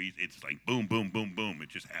reads. It's like boom, boom, boom, boom. It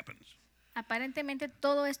just happens. Aparentemente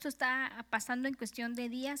todo esto está pasando en cuestión de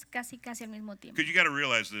días, casi al mismo tiempo. Because you got to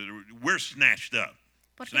realize that we're snatched up.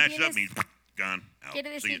 Porque Snatched up means gone out.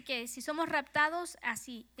 quiere See decir it. que si somos raptados,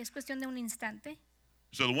 así, es cuestión de un instante.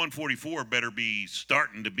 So the 144 better be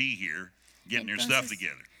starting to be here, getting their stuff Entonces,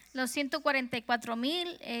 together. Los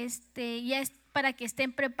 144,000 ya para que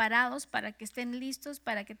estén preparados, para que estén listos,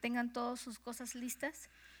 para que tengan todas sus cosas listas.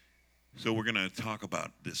 So we're going to talk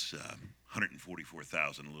about this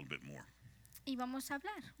 144,000 a little bit more. Y vamos a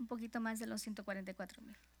hablar un poquito más de los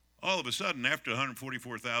 144,000. All of a sudden, after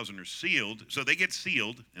 144,000 are sealed, so they get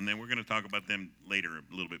sealed, and then we're going to talk about them later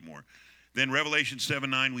a little bit more. Then Revelation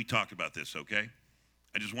 7:9, we talked about this, okay?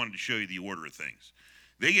 I just wanted to show you the order of things.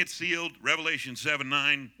 They get sealed, Revelation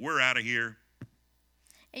 7:9, we're out of here.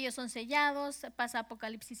 Ellos son sellados, pasa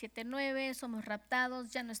Apocalipsis 7:9, somos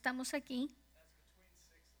raptados, ya no estamos aquí.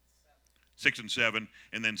 6 and 7,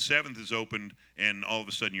 and then 7th is opened, and all of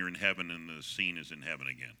a sudden you're in heaven, and the scene is in heaven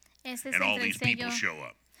again. Este es And all entre el these people sello, show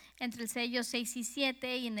up. entre el sello 6 y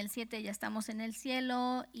 7, y en el 7 ya estamos en el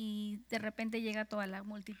cielo, y de repente llega toda la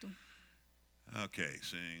multitud. Okay,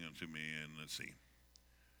 sing unto me, and let's see.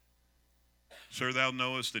 Sir, thou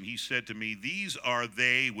knowest, and he said to me, these are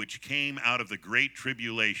they which came out of the great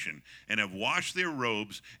tribulation, and have washed their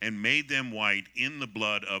robes, and made them white in the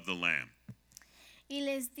blood of the Lamb. Y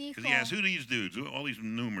les dijo, Because he asked, who are these dudes? All these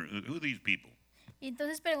numerous, who are these people? y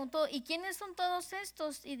entonces preguntó, ¿y quiénes son todos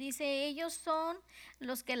estos? Y dice, ellos son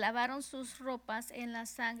los que lavaron sus ropas en la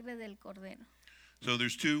sangre del Cordero. So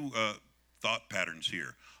there's two thought patterns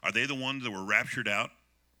here. Are they the ones that were raptured out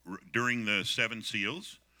during the 7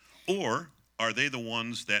 seals, or are they the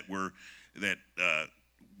ones that were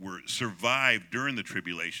survived during the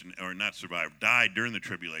tribulation, or not survived, died during the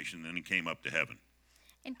tribulation, and then came up to heaven?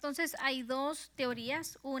 Entonces hay dos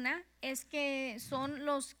teorías. Una es que son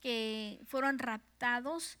los que fueron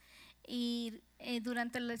raptados y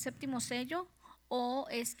durante el séptimo sello, o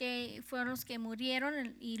es que fueron los que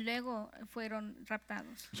murieron y luego fueron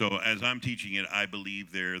raptados. So as I'm teaching it, I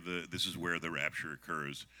believe this is where the rapture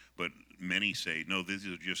occurs. But many say, no, this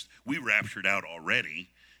is just, we raptured out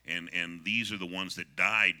already, and these are the ones that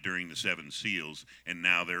died during the 7 seals, and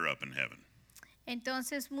now they're up in heaven.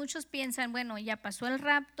 Entonces muchos piensan, bueno, ya pasó el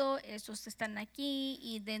rapto, estos están aquí,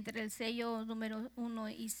 y de entre el sello número 1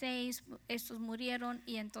 y 6, estos murieron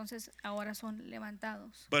y entonces ahora son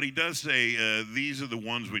levantados. But he does say, these are the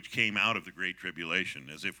ones which came out of the great tribulation,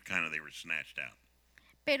 as if kind of they were snatched out.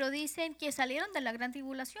 Pero dicen que salieron de la gran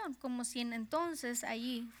tribulación, como si entonces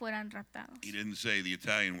allí fueran raptados. He didn't say the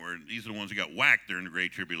Italian word, these are the ones who got whacked during the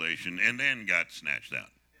great tribulation and then got snatched out.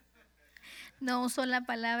 No usó la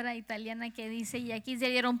palabra italiana que dice, y aquí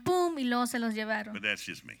se dieron pum y luego se los llevaron. But that's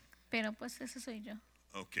just me. Pero pues eso soy yo.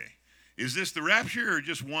 Okay. Is this the rapture or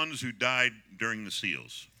just ones who died during the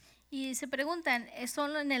seals? Y se preguntan, ¿es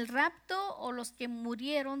solo en el rapto o los que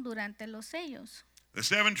murieron durante los sellos? The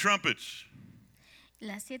 7 trumpets.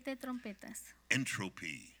 Las 7 trompetas.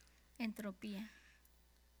 Entropy. Entropía.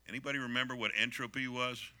 Anybody remember what entropy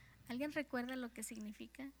was? ¿Alguien recuerda lo que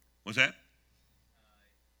significa? What's that?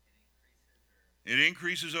 It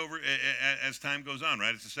increases over as time goes on,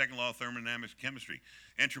 right? It's the second law of thermodynamics chemistry.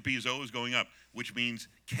 Entropy is always going up, which means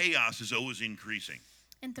chaos is always increasing.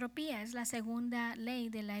 Entropía es la segunda ley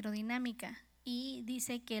de la aerodinámica y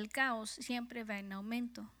dice que el caos siempre va en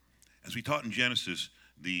aumento. As we taught in Genesis,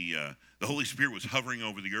 the Holy Spirit was hovering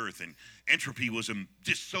over the earth, and entropy was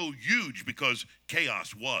just so huge because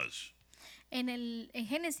chaos was. En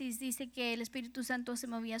Génesis dice que el Espíritu Santo se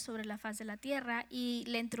movía sobre la faz de la tierra y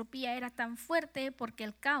la entropía era tan fuerte porque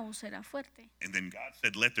el caos era fuerte. And then God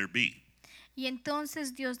said, let there be. Y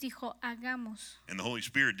entonces Dios dijo, hagamos. And the Holy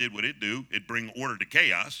Spirit did what it do. It bring order to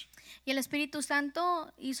chaos. Y el Espíritu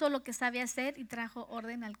Santo hizo lo que sabe hacer y trajo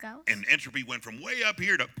orden al caos. And entropy went from way up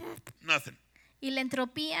here to nothing. Y la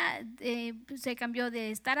entropía se cambió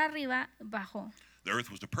de estar arriba, bajó. The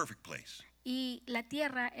earth was the perfect place. Y la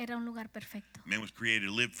tierra era un lugar perfecto. Man was created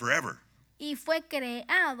to live forever. Y fue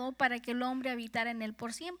creado para que el hombre habitara en él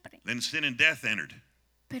por siempre. Then sin and death entered.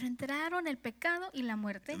 Pero entraron el pecado y la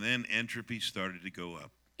muerte. And then entropy started to go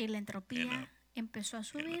up. Y la entropía And up. empezó a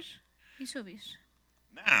subir y subir.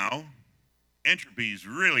 Now, entropy is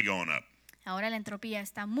really going up. Ahora la entropía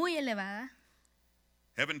está muy elevada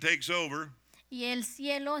Heaven takes over. y el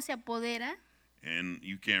cielo se apodera. And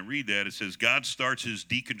you can't read that. It says God starts his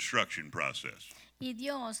deconstruction process. Y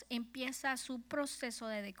Dios empieza su proceso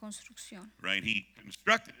de deconstrucción. Right? He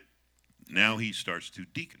constructed it. Now he starts to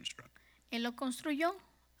deconstruct. Él lo construyó,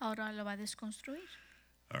 ahora lo va a desconstruir.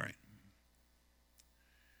 All right.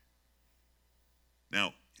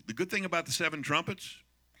 Now, the good thing about the 7 trumpets,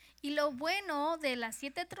 Y lo bueno de las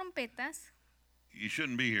 7 trompetas you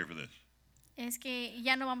shouldn't be here for this. es que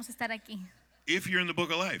ya no vamos a estar aquí. If you're in the book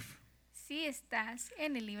of life. Si estás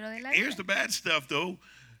en el libro de la Here's the vida. bad stuff, though.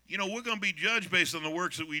 You know, we're going to be judged based on the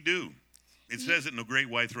works that we do. It says it in the great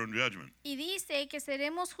white throne judgment. Y dice que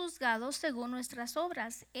seremos juzgados según nuestras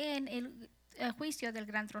obras en el juicio del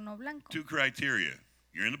gran trono blanco. 2 criteria.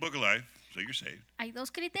 You're in the book of life, so you're saved. Hay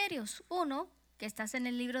dos criterios. Uno, que estás en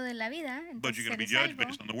el libro de la vida, But you're entonces going to be eres judged salvo.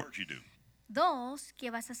 based on the works you do. Dos,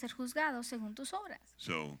 que vas a ser juzgado según tus obras.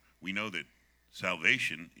 So we know that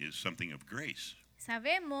salvation is something of grace.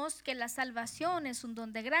 Sabemos que la salvación es un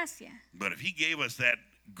don de gracia. But if he gave us that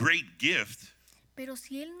great gift, Pero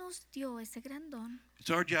si Él nos dio ese gran don, it's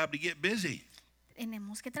our job to get busy.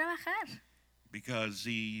 tenemos que trabajar. Because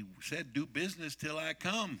he said, do business till I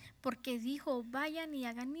come. Porque dijo, vayan y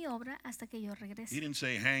hagan mi obra hasta que yo He regrese. didn't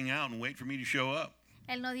say, hang out and wait for me to show up.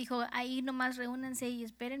 Él no dijo, ahí nomás reúnanse y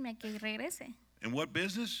espérenme a que regrese. And what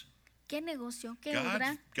business? ¿Qué negocio? ¿Qué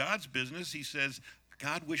obra? God's business. He says,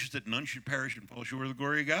 God wishes that none should perish and fall short of the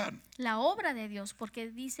glory of God. La obra de Dios, porque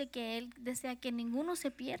dice que Él desea que ninguno se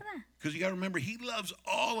pierda. Because you got to remember, he loves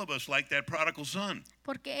all of us like that prodigal son.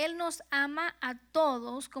 Porque Él nos ama a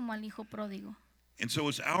todos como al hijo pródigo. And so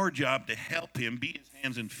it's our job to help him, be his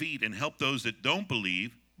hands and feet, and help those that don't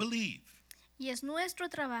believe. Y es nuestro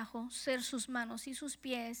trabajo ser sus manos y sus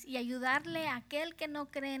pies y ayudarle a aquel que no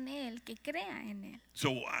cree en Él, que crea en Él.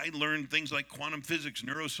 So I learned things like quantum physics,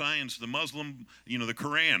 neuroscience, the Muslim, the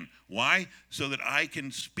Quran. Why? So that I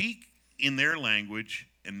can speak in their language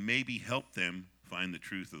and maybe help them find the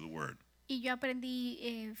truth of the word. Y yo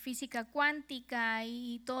aprendí física cuántica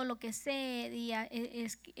y todo lo que sé, y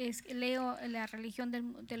leo la religión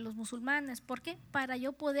de los musulmanes. ¿Por qué? Para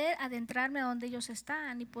yo poder adentrarme a donde ellos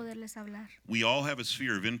están y poderles hablar. We all have a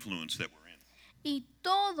sphere of influence that we're in. Y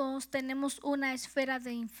todos tenemos una esfera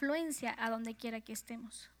de influencia a donde quiera que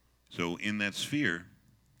estemos. So in that sphere,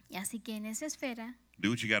 Y así que en esa esfera,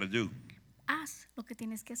 do what you got to do. haz lo que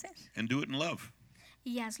tienes que hacer. And do it in love.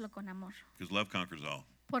 Y hazlo con amor. Because love conquers all.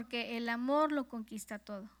 Porque el amor lo conquista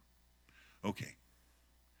todo. Okay.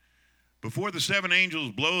 Before the 7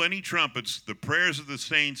 angels blow any trumpets, the prayers of the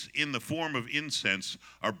saints in the form of incense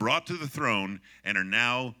are brought to the throne and are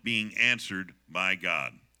now being answered by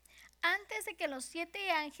God. Antes de que los 7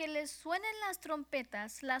 ángeles suenen las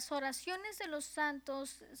trompetas, las oraciones de los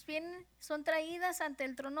santos son traídas ante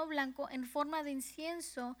el trono blanco en forma de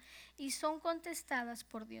incienso y son contestadas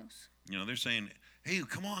por Dios. They're saying, hey,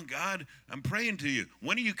 come on, God, I'm praying to you.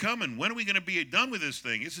 When are you coming? When are we going to be done with this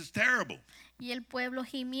thing? This is terrible. Y el pueblo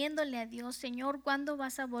gimiéndole a Dios, Señor, ¿cuándo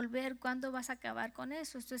vas a volver? ¿Cuándo vas a acabar con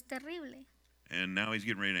eso? Esto es terrible. And now he's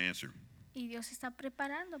getting ready to answer. Y Dios está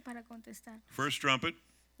preparando para contestar. First trumpet.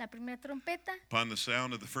 La primera trompeta. Upon the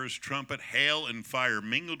sound of the first trumpet, hail and fire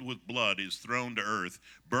mingled with blood is thrown to earth,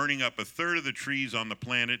 burning up 1/3 of the trees on the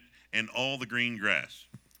planet and all the green grass.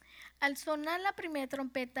 Al sonar la primera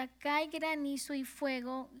trompeta, cae granizo y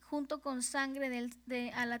fuego junto con sangre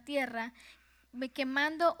a la tierra,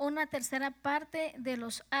 quemando 1/3 parte de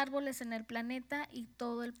los árboles en el planeta y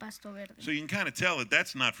todo el pasto verde. So you can kind of tell that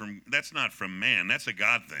that's not from man. That's a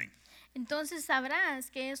God thing. Entonces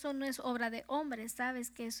sabrás que eso no es obra de hombres,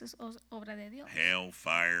 sabes que eso es obra de Dios. Hail,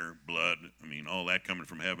 fire, blood, all that coming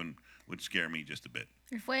from heaven would scare me just a bit.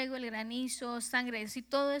 El fuego, el granizo, sangre, si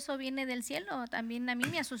todo eso viene del cielo, también a mí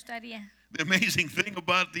me asustaría. The amazing thing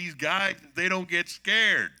about these guys is they don't get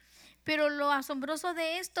scared. Pero lo asombroso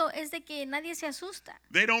de esto es de que nadie se asusta.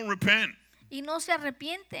 They don't repent. Y no se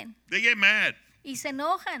arrepienten. They get mad. Y se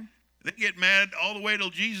enojan. They get mad all the way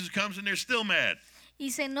till Jesus comes and they're still mad. Y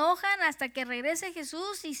se enojan hasta que regrese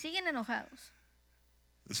Jesús y siguen enojados.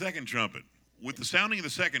 The second trumpet. With the sounding of the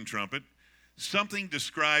second trumpet, something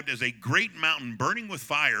described as a great mountain burning with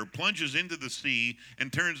fire plunges into the sea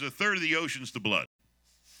and turns 1/3 of the oceans to blood.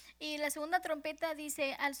 Y la segunda trompeta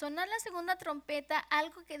dice, al sonar la segunda trompeta,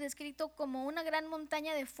 algo que descrito como una gran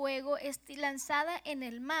montaña de fuego es lanzada en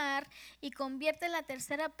el mar y convierte la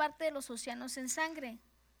 1/3 parte de los océanos en sangre.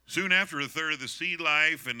 Soon after, 1/3 of the sea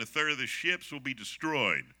life and 1/3 of the ships will be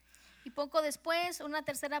destroyed. Y poco después,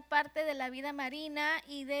 1/3 parte de la vida marina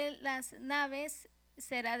y de las naves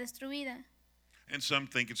será destruida. And some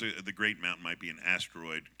think the great mountain might be an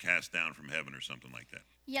asteroid cast down from heaven or something like that.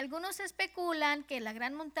 Y algunos especulan que la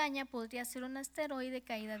gran montaña podría ser un asteroide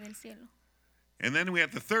caída del cielo. And then we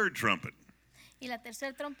have the third trumpet. Y la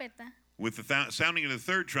tercera trompeta. With the sounding of the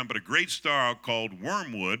third trumpet, a great star called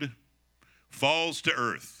wormwood falls to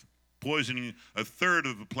earth, poisoning 1/3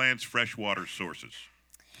 of the plant's freshwater sources.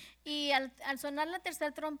 Y al sonar la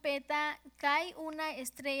tercera trompeta, cae una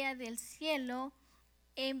estrella del cielo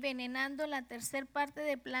envenenando la 1/3 parte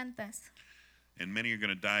de plantas. And many are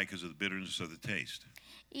going to die because of the bitterness of the taste.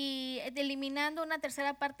 Y eliminando una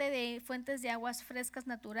 1/3 parte de fuentes de aguas frescas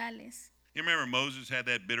naturales. You remember Moses had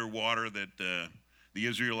that bitter water that the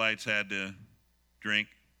Israelites had to drink?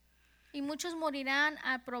 Y muchos morirán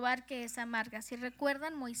al probar que es amarga. Si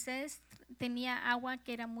recuerdan, Moisés tenía agua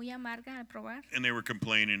que era muy amarga al probar And they were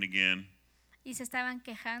complaining again. y se estaban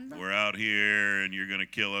quejando. We're out here and you're going to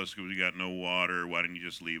kill us because we got no water. Why didn't you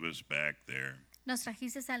just leave us back there? Nos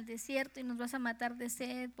trajiste al desierto y nos vas a matar de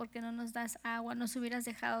sed porque no nos das agua, nos hubieras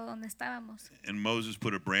dejado donde estábamos. And Moses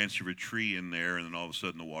put a branch of a tree in there, and then all of a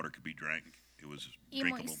sudden the water could be drank. It was Y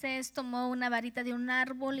drinkable. Moisés tomó una varita de un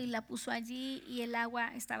árbol y la puso allí y el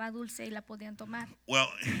agua estaba dulce y la podían tomar. Well,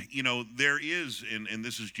 you know, there is, and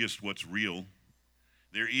this is just what's real,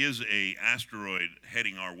 there is a asteroid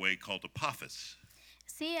heading our way called Apophis.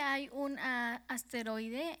 Sí, hay un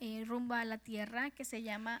asteroide rumbo a la Tierra que se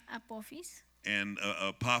llama Apophis. And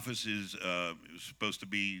Apophis is supposed to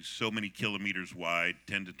be so many kilometers wide,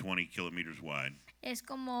 10 to 20 kilometers wide. Es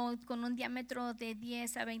como con un diámetro de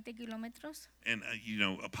 10 a 20 kilómetros. And, you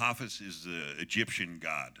know, Apophis is the Egyptian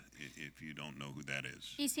god, if you don't know who that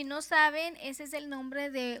is. Y si no saben, ese es el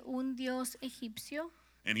nombre de un dios egipcio.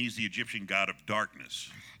 And he's the Egyptian god of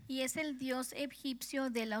darkness. Y es el dios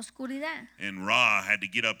egipcio de la oscuridad. And Ra had to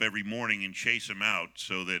get up every morning and chase him out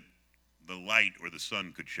so that the light or the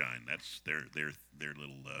sun could shine. That's their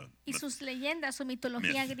little Y sus leyendas, su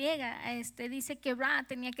mitología myth. griega, dice que Ra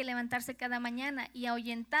tenía que levantarse cada mañana y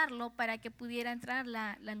ahuyentarlo para que pudiera entrar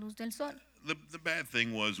la luz del sol. The bad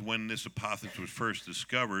thing was when this Apophis was first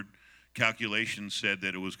discovered, calculations said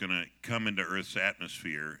that it was going to come into Earth's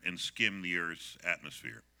atmosphere and skim the Earth's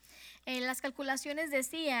atmosphere. Las calculaciones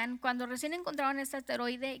decían, cuando recién encontraron este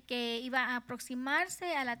asteroide, que iba a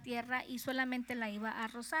aproximarse a la Tierra y solamente la iba a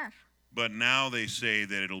rozar. But now they say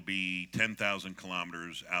that it'll be 10,000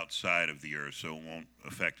 kilometers outside of the Earth, so it won't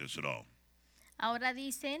affect us at all. Ahora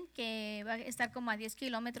dicen que va a estar como a 10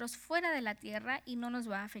 kilómetros fuera de la Tierra y no nos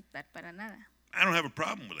va a afectar para nada. I don't have a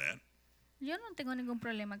problem with that. Yo no tengo ningún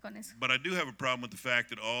problema con eso. But I do have a problem with the fact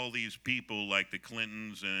that all these people like the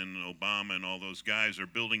Clintons and Obama and all those guys are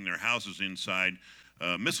building their houses inside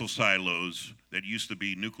missile silos that used to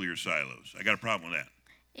be nuclear silos. I got a problem with that.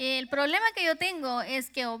 El problema que yo tengo es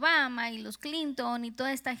que Obama y los Clinton y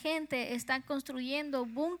toda esta gente están construyendo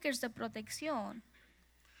búnkers de protección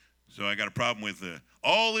So I got a problem with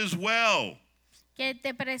all is well, que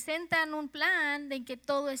te presentan un plan de que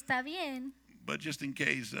todo está bien, but just in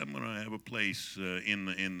case I'm going to have a place in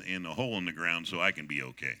a hole in the ground so I can be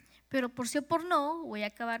okay. pero por sí o por no voy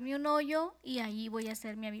a cavarme un hoyo y ahí voy a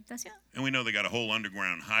hacer mi habitación. And we know they got a whole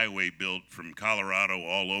underground highway built from Colorado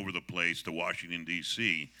all over the place to Washington,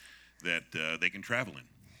 D.C. that they can travel in.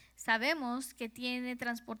 Sabemos que tiene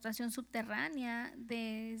transportación subterránea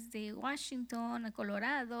desde Washington a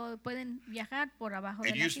Colorado, pueden viajar por abajo de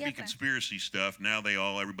It la used to be tierra. conspiracy stuff. Now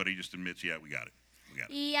everybody just admits, yeah, we got it. We got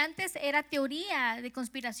it. Y antes era teoría de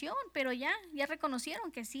conspiración, pero ya reconocieron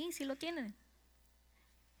que sí lo tienen.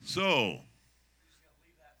 So,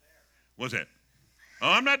 what's that? Oh,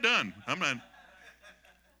 I'm not done.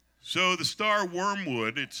 So the star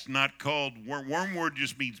wormwood, it's not called wormwood,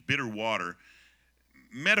 just means bitter water.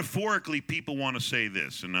 Metaphorically, people want to say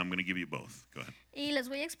this, and I'm going to give you both. Go ahead. Y les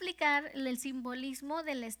voy a explicar el simbolismo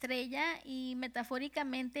de la estrella y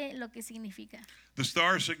metafóricamente lo que significa. The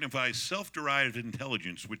star signifies self-derived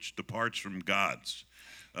intelligence which departs from God's.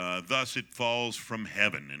 Thus, it falls from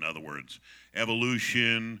heaven, in other words.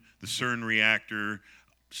 Evolution, the CERN reactor,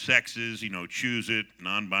 sexes, choose it,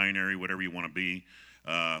 non-binary, whatever you want to be.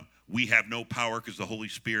 We have no power because the Holy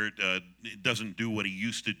Spirit doesn't do what he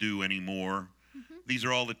used to do anymore. These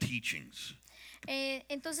are all the teachings.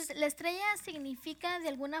 Entonces, la estrella significa de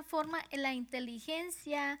alguna forma la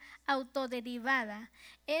inteligencia autoderivada.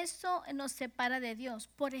 Eso nos separa de Dios.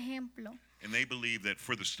 Por ejemplo, And they believe that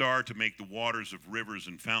for the star to make the waters of rivers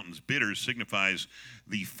and fountains bitter signifies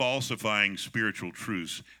the falsifying spiritual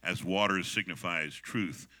truths, as waters signifies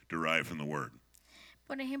truth derived from the word.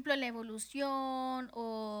 por ejemplo, la evolución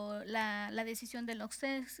o la decisión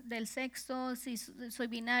del sexo, si soy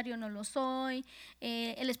binario o no lo soy,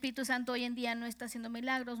 el Espíritu Santo hoy en día no está haciendo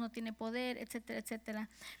milagros, no tiene poder, etcétera, etcétera.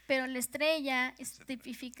 Pero la estrella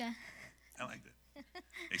tipifica. I like that.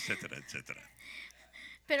 Etcétera, etcétera.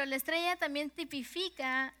 Pero la estrella también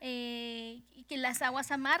tipifica que las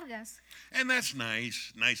aguas amargas. And that's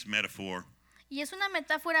nice metaphor. Y es una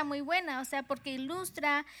metáfora muy buena, o sea, porque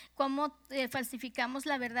ilustra cómo falsificamos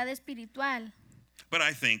la verdad espiritual. But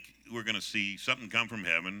I think we're going to see something come from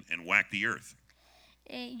heaven and whack the earth.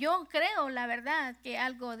 Yo creo, la verdad, que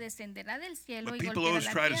algo descenderá del cielo But y people golpeará always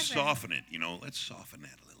la try to tierra. soften it. Let's soften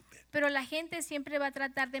that a little bit. Pero la gente siempre va a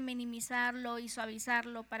tratar de minimizarlo y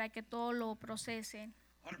suavizarlo para que todo lo procesen.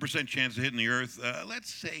 100% chance of hitting the earth, let's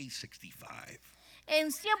say 65.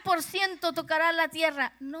 En 100% tocará la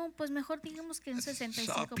tierra. No, pues mejor digamos que un So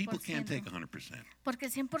people can't take 65%. 100%. Porque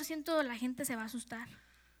el 100% la gente se va a asustar.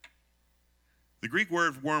 The Greek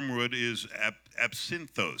word wormwood is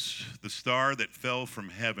absinthos, the star that fell from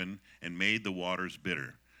heaven and made the waters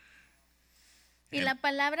bitter. Y la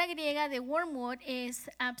palabra griega de wormwood es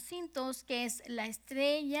absintos, que es la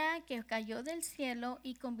estrella que cayó del cielo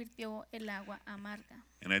y convirtió el agua amarga.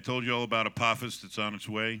 And I told you all about Apophis that's on its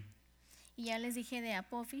way. Y ya les dije de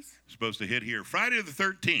Apophis. It's supposed to hit here Friday the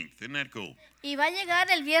 13th. Isn't that cool? Y va a llegar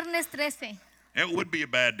el viernes 13 It would be a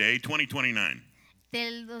bad day, 2029.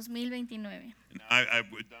 del 2029. And I've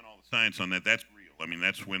done all the science on that. That's real. I mean,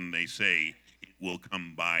 that's when they say it will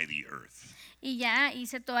come by the earth. Y ya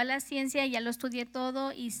hice toda la ciencia, ya lo estudié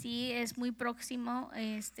todo y sí es muy próximo,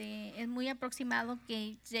 es muy aproximado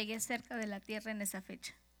que llegue cerca de la Tierra en esa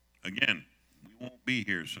fecha. Again, we won't be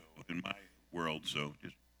here, so in my world, so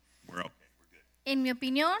just we're okay. We're good. En mi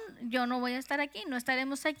opinión, yo no voy a estar aquí, no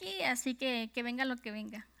estaremos aquí, así que venga lo que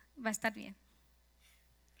venga, va a estar bien.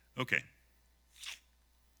 Okay.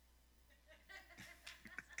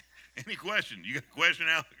 Any question? You got a question,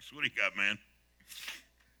 Alex? What do you got, man?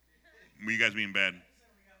 You guys being bad?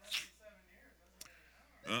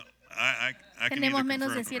 I can Tenemos neither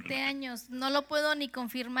menos de confirm 7 años, no lo puedo ni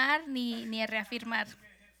confirmar ni reafirmar.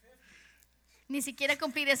 Ni siquiera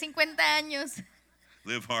cumpliré 50 años.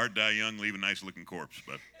 Live hard, die young, leave a nice looking corpse,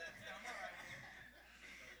 but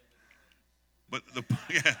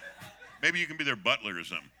yeah, maybe you can be their butler or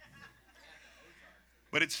something.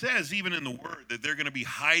 But it says even in the word that they're going to be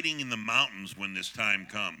hiding in the mountains when this time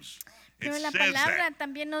comes. Pero la palabra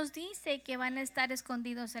también nos dice que van a estar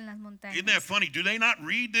escondidos en las montañas. Isn't that funny? Do they not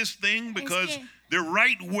read this thing? Because que, they're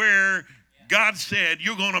right where God said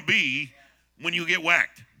you're going to be when you get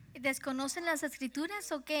whacked. ¿Desconocen las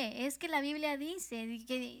escrituras o qué? Es que la Biblia dice,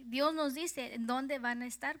 que Dios nos dice dónde van a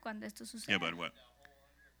estar cuando esto suceda. Yeah, but what?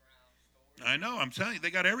 I know, I'm telling you,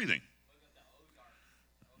 they got everything.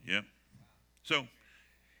 Yeah. So,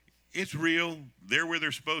 it's real. They're where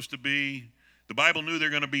they're supposed to be. The Bible knew they're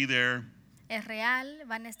going to be there. Es real,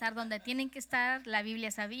 van a estar donde tienen que estar. La Biblia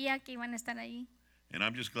sabía que iban a estar ahí. And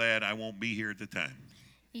I'm just glad I won't be here at the time.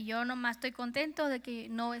 Y yo nomás estoy contento de que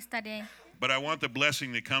no estaré. But I want the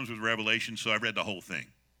blessing that comes with Revelation, so I read the whole thing.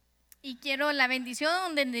 Y quiero la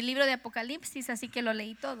bendición del libro de Apocalipsis, así que lo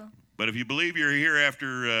leí todo. But if you believe you're here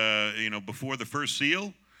after, before the first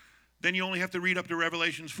seal, then you only have to read up to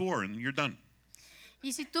Revelations 4 and you're done.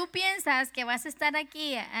 Y si tú piensas que vas a estar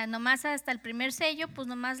aquí nomás hasta el primer sello, pues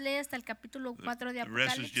nomás lee hasta el capítulo 4 de The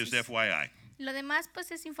rest is just Apocalipsis. FYI. Lo demás pues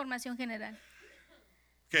es información general.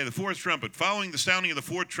 Okay, the fourth trumpet. Following the sounding of the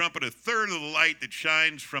fourth trumpet, a third of the light that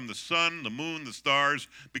shines from the sun, the moon, the stars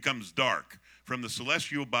becomes dark from the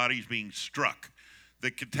celestial bodies being struck. The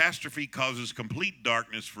catastrophe causes complete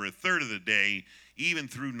darkness for a third of the day, even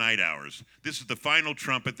through night hours. This is the final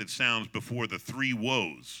trumpet that sounds before the three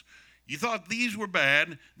woes. You thought these were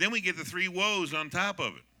bad, then we get the three woes on top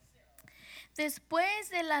of it. Después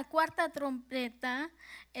de la cuarta trompeta,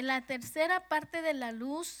 en la tercera parte de la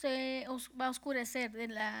luz se va a oscurecer,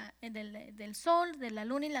 del sol, de la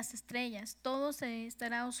luna y las estrellas. Todo se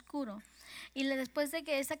estará oscuro. Y después de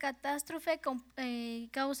que esa catástrofe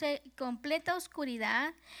cause completa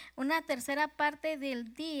oscuridad, una tercera parte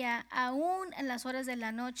del día, aún en las horas de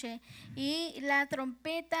la noche, y la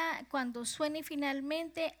trompeta cuando suene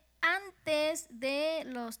finalmente antes de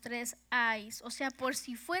los 3 ayes. O sea, por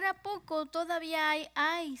si fuera poco, todavía hay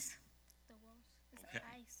ayes. Okay.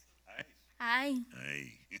 Ay.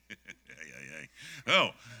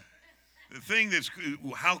 Oh, the thing that's,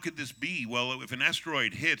 how could this be? Well, if an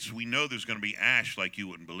asteroid hits, we know there's going to be ash like you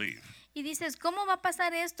wouldn't believe. Y dices, ¿cómo va a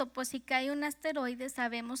pasar esto? Pues si cae un asteroide,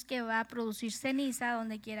 sabemos que va a producir ceniza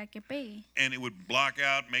donde quiera que pegue. And it would block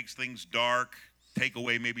out, makes things dark, take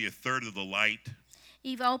away maybe a third of the light.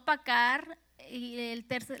 Y va a opacar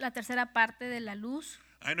la tercera parte de la luz.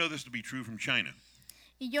 I know this to be true from China.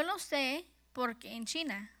 Y yo lo sé porque en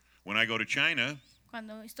China, When I go to China,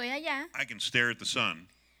 cuando estoy allá, I can stare at the sun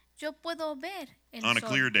yo puedo ver el on a sol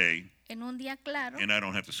clear day, en un día claro and I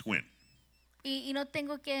don't have to squint. y no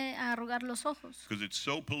tengo que arrugar los ojos. Because it's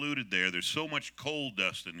so polluted there. There's so much coal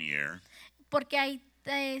dust in the air. Porque hay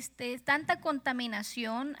tanta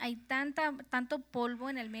contaminación, hay tanto polvo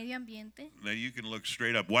en el medio ambiente. Now you can look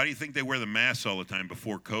straight up. Why do you think they wear the masks all the time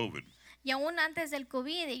before COVID? Y aún antes del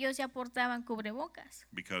COVID ellos ya portaban cubrebocas.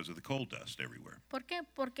 Because of the coal dust everywhere. ¿Por qué?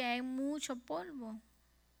 Porque hay mucho polvo.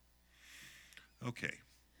 Okay.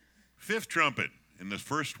 Fifth trumpet in the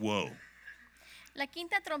first woe. La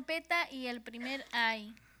quinta trompeta y el primer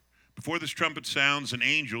ay. Before this trumpet sounds, an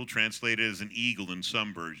angel, translated as an eagle in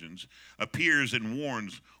some versions, appears and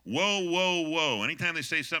warns, woe, woe, woe. Anytime they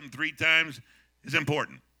say something 3 times, it's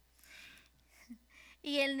important.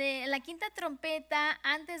 Y el de la quinta trompeta,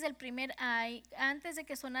 antes del primer ay, antes de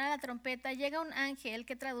que sonara la trompeta, llega un ángel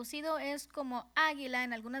que traducido es como águila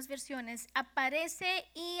en algunas versiones, aparece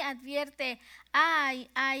y advierte, ay,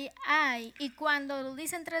 ay, ay. Y cuando lo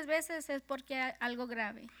dicen 3 veces es porque hay algo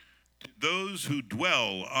grave. Those who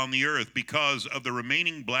dwell on the earth because of the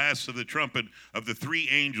remaining blasts of the trumpet of the 3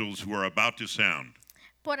 angels who are about to sound.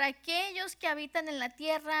 Por aquellos que habitan en la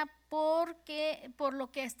tierra, por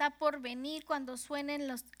lo que está por venir cuando suenen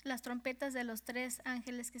las trompetas de los 3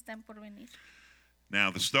 ángeles que están por venir.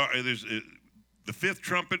 Now, the fifth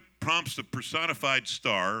trumpet prompts the personified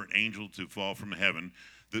star, angel, to fall from heaven.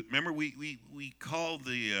 Remember, we call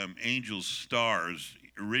the angels stars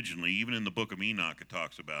originally. Even in the book of Enoch, it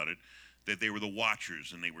talks about it, that they were the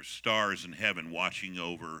watchers and they were stars in heaven watching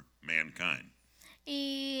over mankind.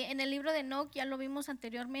 Y en el libro de Enoch ya lo vimos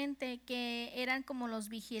anteriormente que eran como los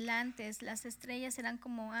vigilantes, las estrellas eran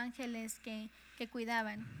como ángeles que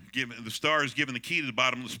cuidaban. The star is given the key to the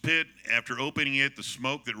bottomless pit. After opening it, the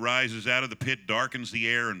smoke that rises out of the pit darkens the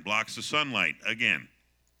air and blocks the sunlight again.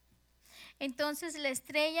 Entonces la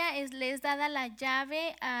estrella le es dada la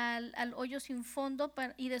llave al hoyo sin fondo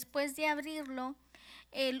y después de abrirlo,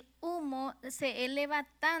 el humo se eleva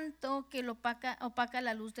tanto que lo opaca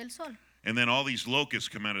la luz del sol. And then all these locusts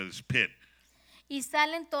come out of this pit. Y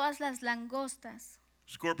salen todas las langostas.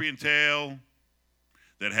 Scorpion tail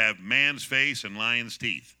that have man's face and lion's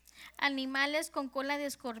teeth. Animales con cola de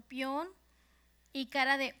escorpión y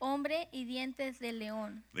cara de hombre y dientes de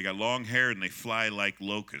león. They got long hair and they fly like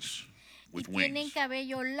locusts with y tienen wings.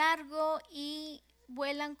 Cabello largo y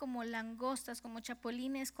vuelan como langostas, como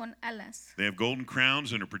chapulines con alas. They have golden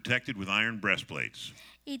crowns and are protected with iron breastplates.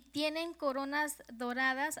 Y tienen coronas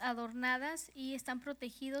doradas adornadas y están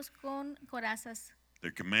protegidos con corazas.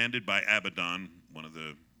 They're commanded by Abaddon, one of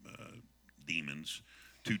the demons,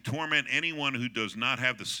 to torment anyone who does not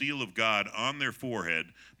have the seal of God on their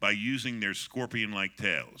forehead by using their scorpion-like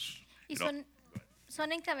tails. Y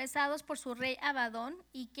son encabezados por su rey Abadón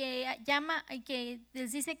y que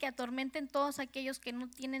les dice que atormenten todos aquellos que no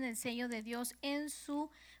tienen el sello de Dios en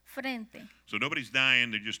su frente. So nobody's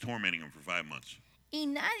dying, they're just tormenting them for 5 months. Y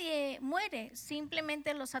nadie muere,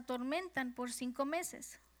 simplemente los atormentan por 5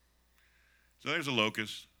 meses. So there's a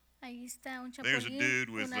locust. Ahí está un There's a chapulín, dude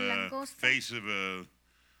with una a langosta. face of a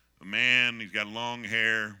man. He's got long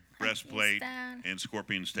hair, breastplate, and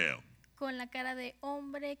scorpion's tail. Con la cara de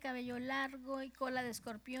hombre, cabello largo y cola de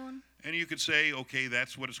escorpión. And you could say, okay,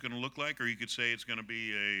 that's what it's going to look like, or you could say it's going to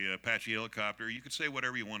be a Apache helicopter. You could say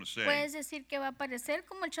whatever you want to say. Puedes decir que va a aparecer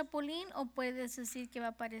como el chapulín o puedes decir que va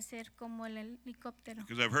a aparecer como el helicóptero.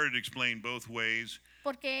 Because I've heard it explained both ways.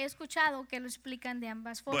 Porque he escuchado que lo explican de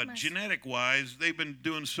ambas formas. But genetic-wise, they've been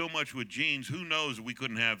doing so much with genes. Who knows? We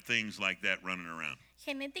couldn't have things like that running around.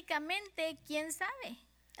 Genéticamente, quién sabe.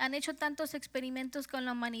 Han hecho tantos experimentos con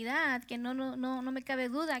la humanidad que no me cabe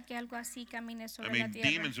duda que algo así camine sobre la tierra.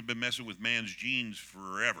 Demons have been messing with man's genes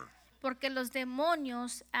forever. Porque los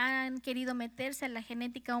demonios han querido meterse en la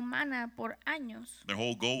genética humana por años. Their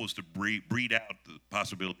whole goal was to breed out the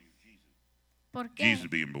possibility of Jesus. ¿Por qué? Jesus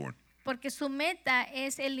being born. Porque su meta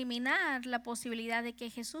es eliminar la posibilidad de que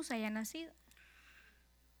Jesús haya nacido.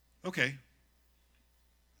 Okay.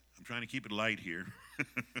 I'm trying to keep it light here.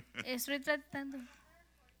 Estoy tratando.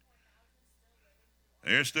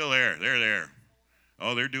 They're still there. They're there.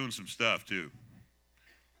 Oh, they're doing some stuff too.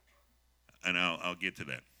 And I'll get to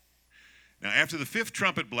that. Now, after the fifth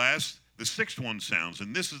trumpet blast, the sixth one sounds,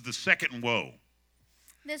 and this is the second woe.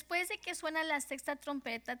 Después de que suena la sexta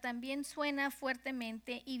trompeta, también suena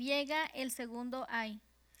fuertemente y llega el segundo ay.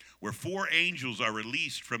 Where 4 angels are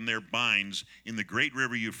released from their binds in the great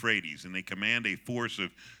river Euphrates, and they command a force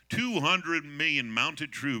of 200 million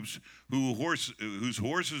mounted troops whose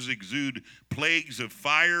horses exude plagues of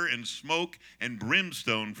fire and smoke and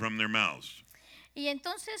brimstone from their mouths. Y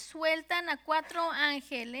entonces sueltan a 4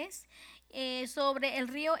 ángeles sobre el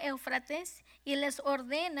río Éufrates y les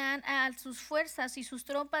ordenan a sus fuerzas y sus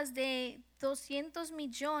tropas de 200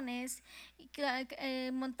 millones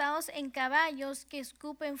montados en caballos que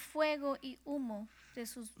escupen fuego y humo de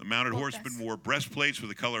sus The mounted bocas. horsemen wore breastplates with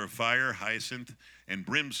the color of fire, hyacinth, and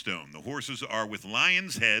brimstone. The horses are with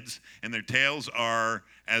lions' heads, and their tails are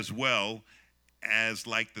as well as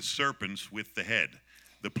like the serpents with the head.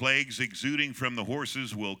 The plagues exuding from the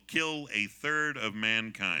horses will kill a third of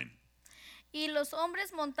mankind. Y los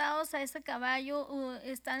hombres montados a ese caballo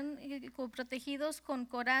están protegidos con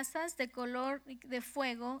corazas de color de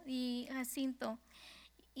fuego y jacinto.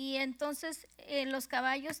 Y entonces los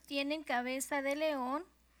caballos tienen cabeza de león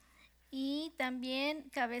y también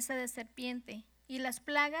cabeza de serpiente. Y las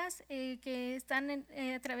plagas que están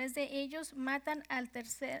a través de ellos matan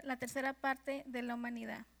la tercera parte de la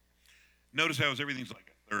humanidad. Notice how everything's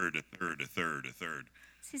like a third, a third, a third, a third.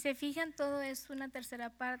 Si se fijan, todo es una tercera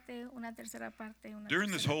parte, una tercera parte, una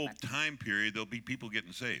During this tercera whole parte. time period, there'll be people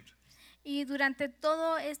getting saved. Y durante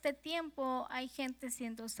todo este tiempo hay gente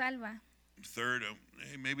siendo salva. Third,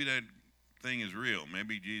 hey, maybe that thing is real.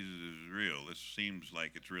 Maybe Jesus is real. This seems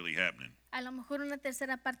like it's really happening. A lo mejor una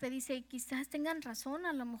tercera parte dice, quizás tengan razón,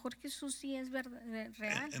 a lo mejor Jesús sí es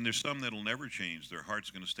real. And there's some that'll never change. Their heart's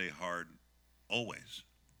going to stay hard always.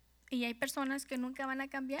 Y hay personas que nunca van a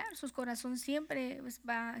cambiar, su corazón siempre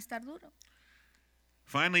va a estar duro.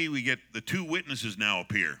 Finally, we get the two witnesses now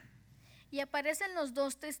appear. Y aparecen los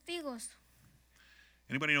dos testigos.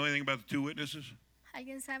 Anybody know anything about the two witnesses?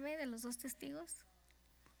 ¿Alguien sabe de los dos testigos?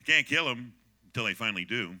 You can't kill them until they finally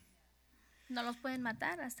do. No los pueden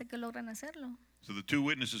matar hasta que logran hacerlo. So the two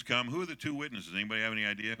witnesses come. Who are the two witnesses? Anybody have any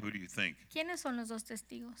idea? Who do you think? ¿Quiénes son los dos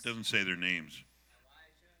testigos? It doesn't say their names.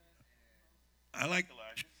 I like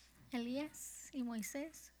Elijah. Elías y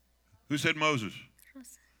Moisés. Who said Moses?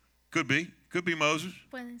 Rosa. Could be. Could be Moses.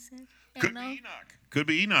 Puede ser. Could be Enoch. Could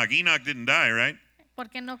be Enoch. Enoch didn't die, right?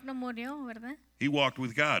 Porque Enoch no murió, ¿verdad? He walked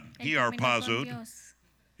with God. He Él caminó con arpazoed. Dios.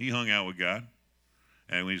 He hung out with God.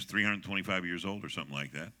 And he was 325 years old or something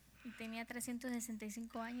like that. Y tenía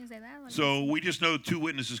 365 años de edad. So we just know two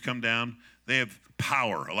witnesses come down. They have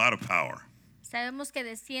power, a lot of power. Sabemos que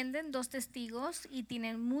descienden dos testigos y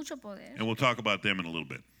tienen mucho poder. And we'll talk about them in a little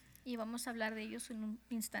bit. Y vamos a hablar de ellos en un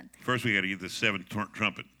instante. First, we got to get the seventh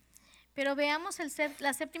trumpet. Pero veamos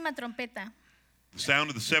la séptima trompeta. The sound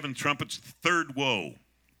of the seventh trumpet's the third woe.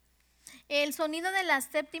 El sonido de la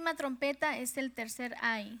séptima trompeta es el tercer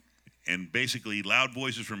ay. And basically, loud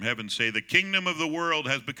voices from heaven say, the kingdom of the world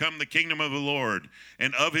has become the kingdom of the Lord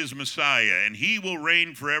and of his Messiah, and he will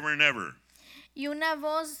reign forever and ever. Y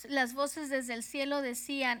las voces desde el cielo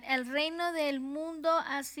decían, el reino del mundo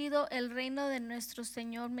ha sido el reino de nuestro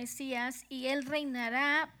Señor Mesías, y él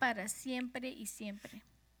reinará para siempre y siempre.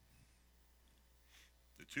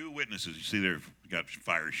 The two witnesses, you see they've got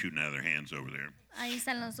fire shooting out of their hands over there. Ahí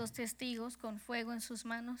están los dos testigos con fuego en sus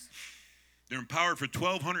manos. They're empowered for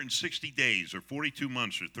 1,260 days, or 42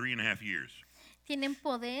 months, or 3.5 years. Tienen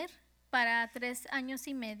poder para 3 años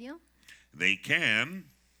y medio. They can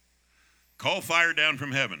call fire down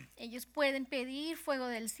from heaven. Ellos pueden pedir fuego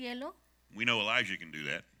del cielo. We know Elijah can do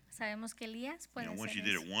that. Sabemos que Elías puede Once hacer you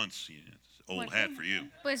did eso. it once, it's old hat for you.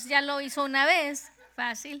 Pues ya lo hizo una vez,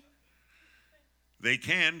 fácil. They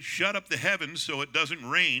can shut up the heavens so it doesn't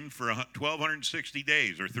rain for 1,260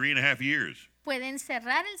 days, or 3.5 years. Pueden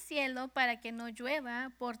cerrar el cielo para que no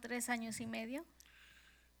llueva por 3 años y medio.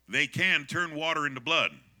 They can turn water into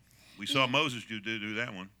blood. We saw Moses do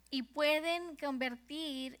that one. Y pueden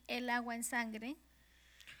convertir el agua en sangre.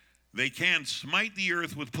 They can smite the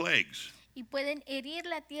earth with plagues. Y pueden herir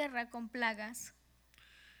la tierra con plagas.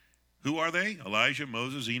 Who are they? Elijah,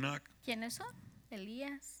 Moses, Enoch? ¿Quiénes son?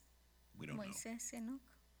 Elías, We don't know. Moisés, Enoch.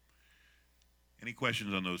 Any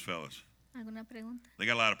questions on those fellas? ¿Alguna pregunta? They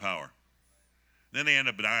got a lot of power. Then they end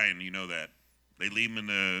up dying, you know that. They leave them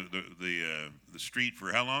in the street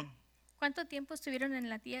for how long? ¿Cuánto tiempo estuvieron en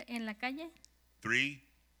la calle? 3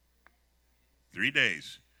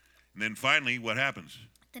 days. And then finally, what happens?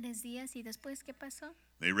 3 días. ¿Y después qué pasó?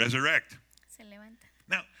 They resurrect. Se levantan.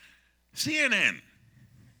 Now, CNN,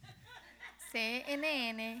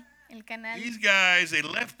 CNN, el canal. these guys, they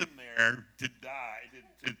left them there to die,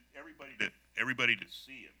 to everybody to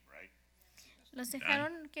see him, right? Los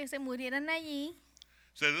dejaron que se murieran allí.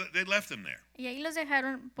 So they left them there. Y ahí los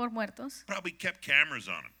dejaron por muertos. Probably kept cameras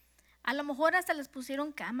on them. A lo mejor hasta les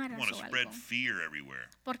pusieron cámaras Want to o spread algo. fear everywhere.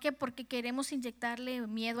 ¿Por qué? Porque queremos inyectarle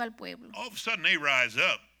miedo al pueblo. All of a sudden, they rise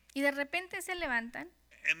up Y de repente se levantan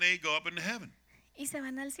and they go up into heaven. y se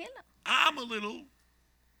van al cielo. I'm a little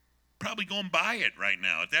probably going to buy it right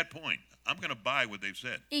now. At that point, I'm going to buy what they've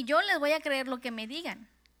said. Y yo les voy a creer lo que me digan.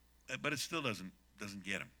 But it still doesn't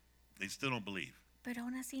get them. They still don't believe. Pero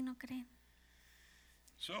aún así no creen.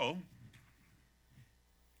 So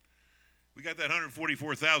we got that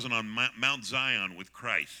 144,000 on Mount Zion with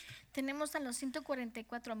Christ. Tenemos a los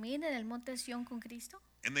 144,000 en el monte Sión con Cristo.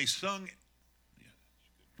 And they sung.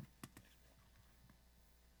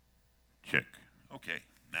 Check. Okay,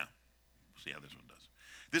 now we'll see how this one does.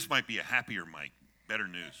 This might be a happier mic. Better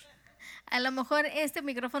news. A lo mejor este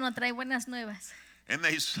micrófono trae buenas nuevas. And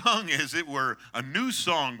they sung as it were a new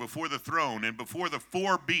song before the throne and before the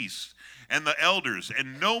 4 beasts and the elders.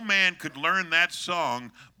 And no man could learn that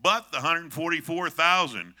song but the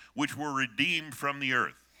 144,000 which were redeemed from the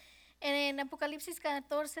earth. En Apocalipsis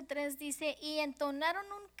 14:3 dice, y entonaron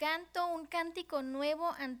un cántico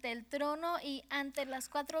nuevo ante el trono y ante las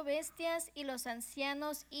 4 bestias y los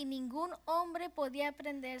ancianos, y ningún hombre podía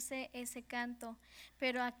aprenderse ese canto,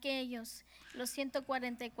 pero aquellos, los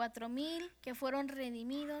 144,000 que fueron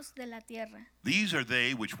redimidos de la tierra. These are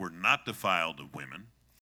they which were not defiled of women,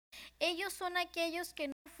 Ellos son aquellos que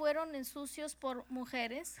no fueron ensucios por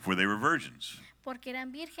mujeres, for they were virgins. porque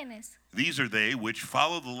eran vírgenes. These are they which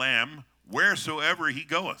follow the Lamb wheresoever he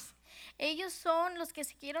goeth. Ellos son los que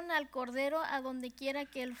siguieron al Cordero a donde quiera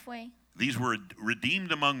que él fue. These were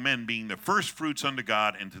redeemed among men, being the first fruits unto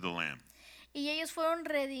God and to the Lamb. Y ellos fueron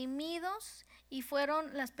redimidos y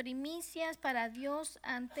fueron las primicias para Dios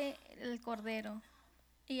ante el Cordero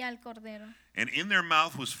y al Cordero. And in their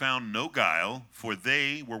mouth was found no guile, for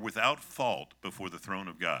they were without fault before the throne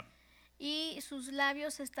of God. Y sus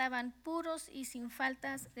labios estaban puros y sin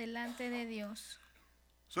faltas delante de Dios.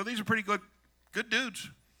 So these are pretty good dudes.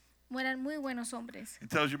 Eran muy buenos hombres. It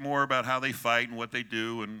tells you more about how they fight and what they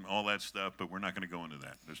do and all that stuff, but we're not going to go into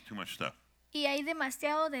that. There's too much stuff. Y hay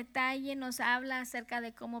demasiado detalle, nos habla acerca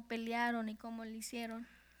de cómo pelearon y cómo lo hicieron.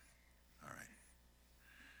 All right.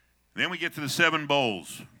 Then we get to the 7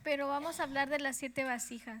 bowls. Pero vamos a hablar de las 7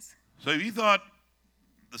 vasijas. So if you thought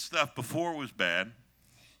the stuff before was bad,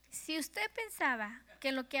 Si usted pensaba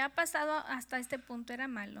que lo que ha pasado hasta este punto era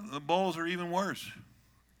malo, the bowls are even worse.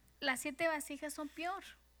 las 7 vasijas son peor.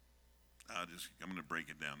 I'm going to break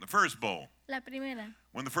it down. The first bowl. La primera.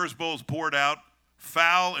 When the first bowl is poured out,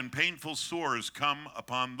 foul and painful sores come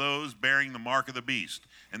upon those bearing the mark of the beast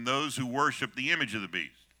and those who worship the image of the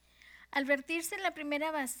beast. Al vertirse en la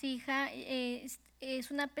primera vasija,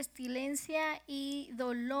 es una pestilencia y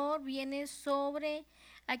dolor viene sobre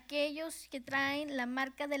aquellos que traen la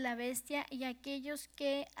marca de la bestia y aquellos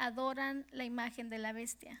que adoran la imagen de la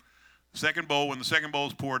bestia. Second bowl, when the second bowl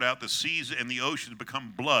is poured out, the seas and the oceans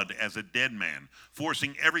become blood as a dead man,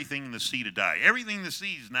 forcing everything in the sea to die. Everything in the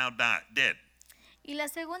sea is now dead. Y la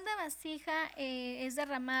segunda vasija es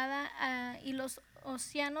derramada y los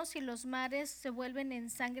océanos y los mares se vuelven en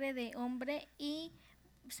sangre de hombre y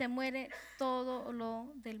se muere todo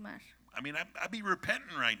lo del mar. I mean, I'd be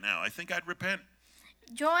repenting right now. I think I'd repent.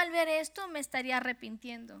 Yo al ver esto me estaría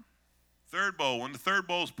arrepintiendo. Third bowl, when the third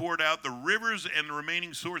bowl is poured out, the rivers and the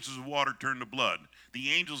remaining sources of water turn to blood. The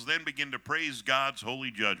angels then begin to praise God's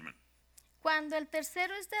holy judgment. Cuando el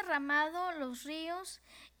tercero es derramado, los ríos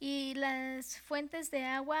y las fuentes de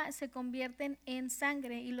agua se convierten en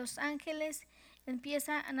sangre y los ángeles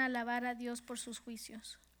empiezan a alabar a Dios por sus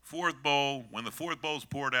juicios. Fourth bowl, when the fourth bowl is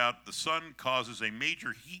poured out, the sun causes a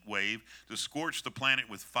major heat wave to scorch the planet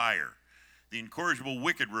with fire. The incorrigible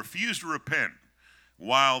wicked refuse to repent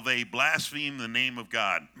while they blaspheme the name of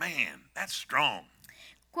God. Man, that's strong.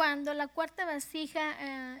 Cuando la cuarta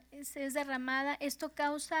vasija es derramada, esto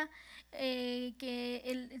causa que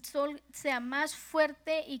el sol sea más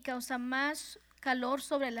fuerte y causa más calor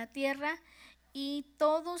sobre la tierra y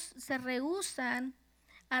todos se rehúsan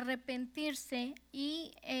a arrepentirse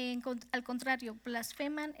y al contrario,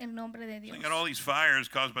 blasfeman el nombre de Dios. So you got all these fires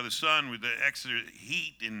caused by the sun with the extra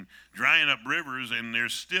heat and drying up rivers, and they're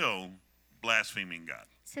still blaspheming God.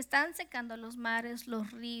 Se están secando los mares, los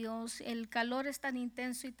ríos, el calor es tan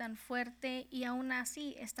intenso y tan fuerte y aún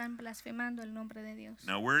así están blasfemando el nombre de Dios.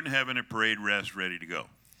 Now we're in heaven at parade rest, ready to go.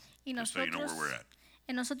 Y Just so you know where we're at.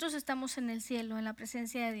 nosotros estamos en el cielo, en la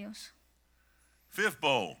presencia de Dios. Fifth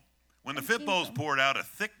bowl. When the fifth bowl is poured out, a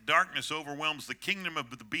thick darkness overwhelms the kingdom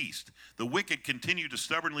of the beast. The wicked continue to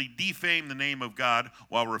stubbornly defame the name of God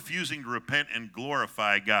while refusing to repent and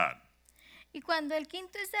glorify God. Y cuando el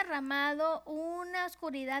quinto es derramado, una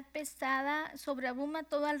oscuridad pesada sobreabuma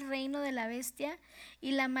todo el reino de la bestia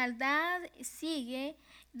y la maldad sigue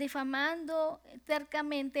difamando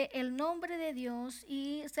tercamente el nombre de Dios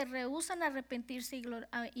y se rehúsan a arrepentirse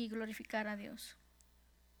y glorificar a Dios.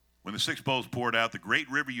 When the sixth bowl is poured out, the great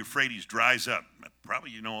river Euphrates dries up.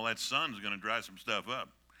 Probably you know all that sun's going to dry some stuff up.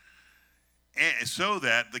 And so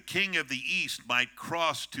that the king of the east might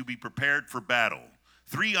cross to be prepared for battle.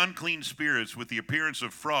 3 unclean spirits with the appearance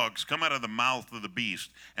of frogs come out of the mouth of the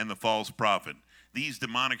beast and the false prophet. These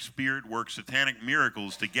demonic spirit work satanic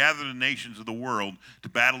miracles to gather the nations of the world to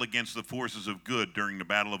battle against the forces of good during the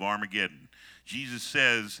battle of Armageddon. Jesus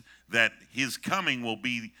says that his coming will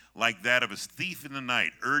be like that of a thief in the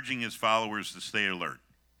night, urging his followers to stay alert.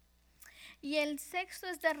 Y el sexto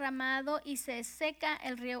es derramado y se seca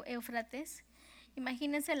el río Éufrates.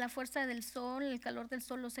 Imagínense la fuerza del sol, el calor del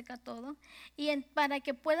sol lo seca todo. Y para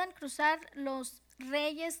que puedan cruzar los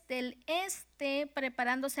reyes del este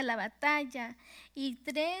preparándose a la batalla. Y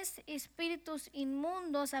 3 espíritus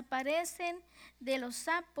inmundos aparecen de los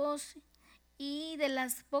sapos y de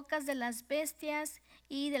las bocas de las bestias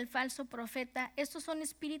y del falso profeta. Estos son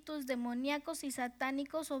espíritus demoníacos y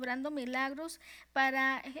satánicos obrando milagros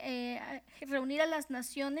para reunir a las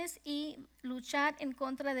naciones y luchar en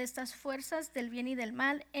contra de estas fuerzas del bien y del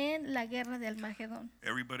mal en la guerra de Armagedón.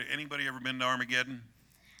 Anybody ever been to Armageddon?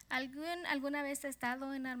 ¿Alguna vez ha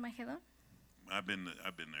estado en Armagedón? I've been there,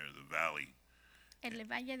 the valley, En el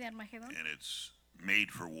valle de Armagedón. and it's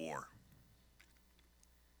made for war.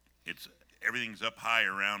 Everything's up high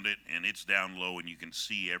around it, and it's down low, and you can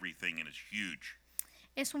see everything, and it's huge.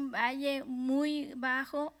 Es un valle muy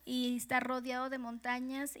bajo y está rodeado de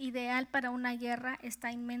montañas, ideal para una guerra,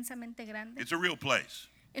 está inmensamente grande. It's a real place.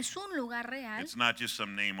 Es un lugar real. It's not just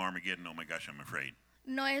some name, Armageddon. Oh my gosh, I'm afraid.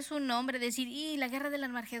 No es un nombre decir, la guerra del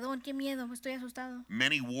Armagedón, qué miedo, estoy asustado.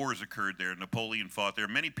 Many wars occurred there. Napoleon fought there.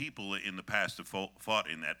 Many people in the past have fought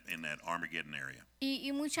in that Armageddon area.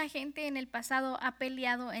 Y mucha gente en el pasado ha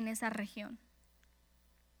peleado en esa región.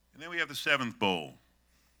 And then we have the seventh bowl.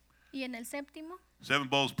 Y en el séptimo, 7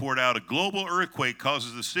 bowls poured out. A global earthquake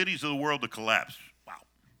causes the cities of the world to collapse. Wow.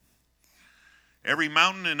 Every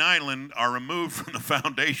mountain and island are removed from the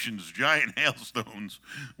foundations. Giant hailstones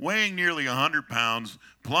weighing nearly 100 pounds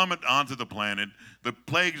plummet onto the planet. The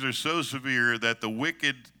plagues are so severe that the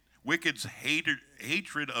wicked's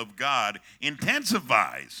hatred of God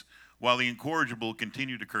intensifies, while the incorrigible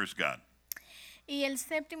continue to curse God. y el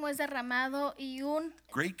séptimo es derramado y un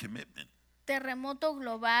Great commitment. terremoto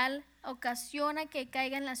global ocasiona que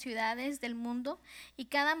caigan las ciudades del mundo y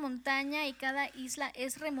cada montaña y cada isla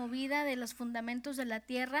es removida de los fundamentos de la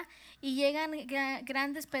tierra y llegan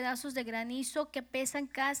grandes pedazos de granizo que pesan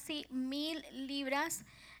casi 1000 libras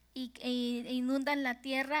y inundan la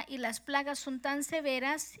tierra y las plagas son tan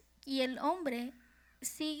severas y el hombre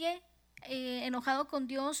sigue enojado con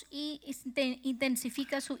Dios y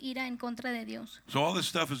intensifica su ira en contra de Dios. So all this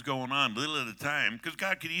stuff is going on little at a time because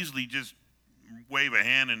God could easily just wave a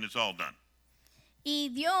hand and it's all done. Y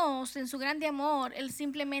Dios, en su grande amor, Él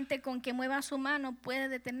simplemente con que mueva su mano puede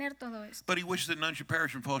detener todo esto. But he wishes that none should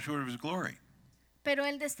perish and fall short of his glory. Pero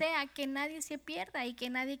Él desea que nadie se pierda y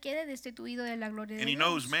que nadie quede destituido de la gloria de And he Dios.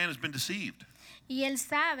 knows man has been deceived. Y Él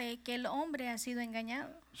sabe que el hombre ha sido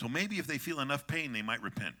engañado. So maybe if they feel enough pain, they might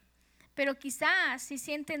repent. Pero quizás si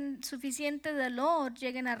sienten suficiente dolor,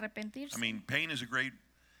 lleguen a arrepentirse. I mean, pain is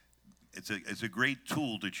it's a great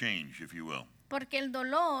tool to change, if you will. Porque el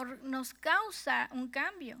dolor nos causa un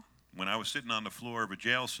cambio. When I was sitting on the floor of a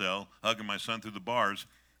jail cell, hugging my son through the bars,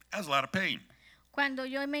 I was a lot of pain. Cuando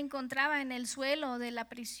yo me encontraba en el suelo de la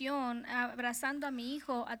prisión, abrazando a mi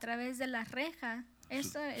hijo a través de la reja,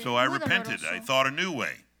 eso es So I muy repented. doloroso. I thought a new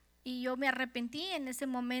way. Y yo me arrepentí en ese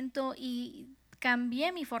momento y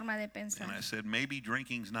cambié mi forma de pensar. And I said, maybe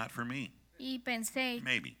drinking's not for me. Y pensé,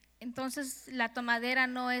 Maybe. entonces la tomadera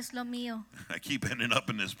no es lo mío, I keep ending up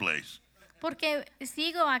in this place. porque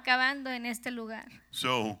sigo acabando en este lugar.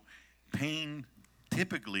 So pain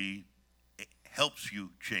typically helps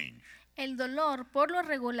you change. El dolor, por lo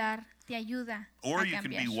regular, te ayuda Or a you can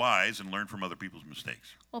be cambiar. wise and learn from other people's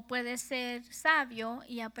mistakes. O puedes ser sabio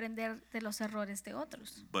y aprender de los errores de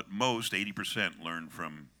otros. But most, 80%, learn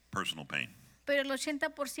from personal pain. Pero el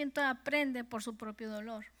 80% aprende por su propio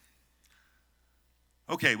dolor.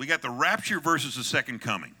 Okay, we got the rapture versus the second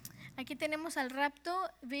coming. Aquí tenemos al rapto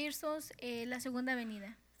versus la segunda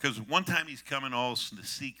venida. Because one time he's coming all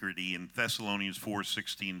secrety in Thessalonians 4,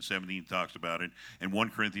 16, 17 talks about it, and 1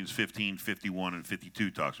 Corinthians 15, 51, and 52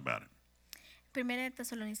 talks about it. Primera de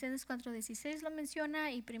Tesalonicenses 4:16 lo menciona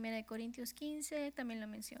y Primera de Corintios 15 también lo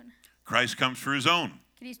menciona. Christ comes for his own.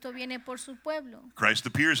 Cristo viene por su pueblo. Christ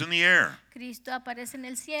appears in the air. Cristo aparece en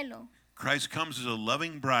el cielo. Christ comes as a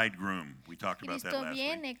loving bridegroom. We talked about that Cristo last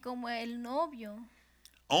week. viene como el novio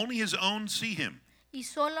Only his own see him. y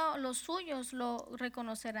solo los suyos lo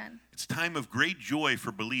reconocerán. It's time of great joy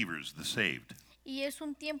for believers, the saved. Y es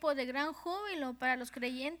un tiempo de gran júbilo para los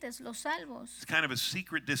creyentes, los salvos. It's kind of a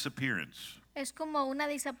secret disappearance. Es como una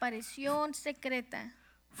desaparición secreta.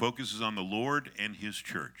 Focuses on the Lord and his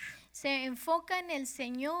church. Se enfoca en el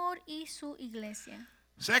Señor y su iglesia.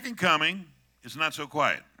 Second coming is not so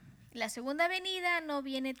quiet. La segunda venida no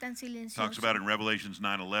viene tan Talks silenciosa. about it in Revelations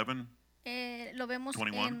 9:11 Lo vemos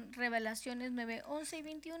 21. en Revelaciones 9, 11 y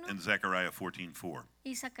 21 and Zechariah 14:4.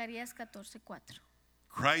 y Zacarías 14:4.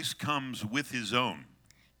 Christ comes with his own.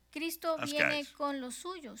 Cristo Us viene guys. con los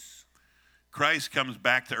suyos. Christ comes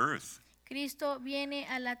back to earth. Cristo viene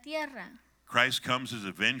a la tierra. Christ comes as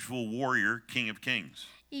a vengeful warrior, King of kings.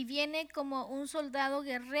 Y viene como un soldado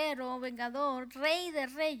guerrero, vengador, rey de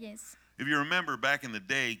reyes. If you remember, back in the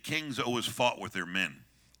day, kings always fought with their men.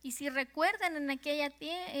 Y si recuerdan, en aquella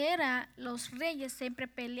era, los reyes siempre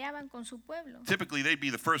peleaban con su pueblo. Typically, they'd be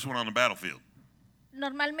the first one on the battlefield.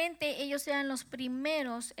 Normalmente ellos eran los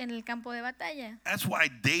primeros en el campo de batalla. That's why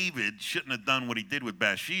David shouldn't have done what he did with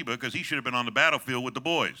Bathsheba, because he should have been on the battlefield with the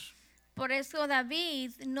boys. Por eso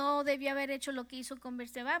David no debió haber hecho lo que hizo con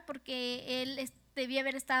Berseba, porque él debía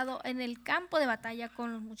haber estado en el campo de batalla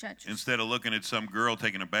con los muchachos. Instead of looking at some girl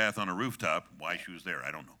taking a bath on a rooftop, why she was there,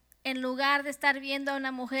 I don't know. En lugar de estar viendo a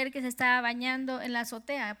una mujer que se estaba bañando en la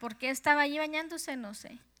azotea. ¿Por qué estaba allí bañándose? No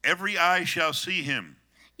sé. Every eye shall see him.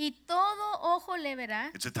 Y todo ojo le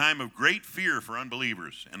verá. It's a time of great fear for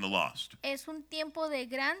unbelievers and the lost. Es un tiempo de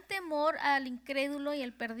gran temor al incrédulo y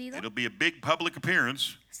el perdido. It'll be a big public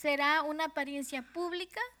appearance. Será una apariencia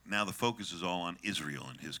pública. Now the focus is all on Israel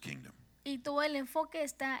and his kingdom. Y todo el enfoque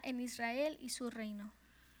está en Israel y su reino.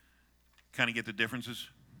 Kind of get the differences?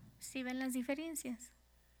 ¿Sí ven las diferencias?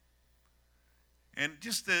 And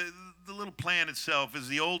just the little plan itself is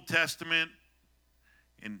the Old Testament.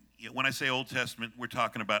 And when I say Old Testament, we're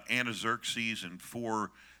talking about Artaxerxes in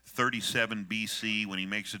 437 BC when he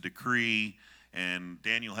makes a decree. And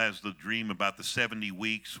Daniel has the dream about the 70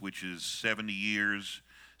 weeks, which is 70 years.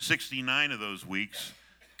 69 of those weeks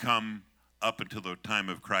come up until the time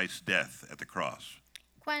of Christ's death at the cross.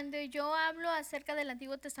 Cuando yo hablo acerca del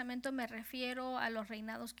Antiguo Testamento me refiero a los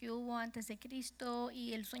reinados que hubo antes de Cristo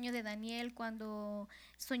y el sueño de Daniel cuando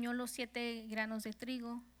soñó los 7 granos de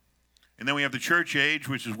trigo. And then we have the church age,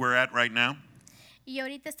 which is where we're at right now. Y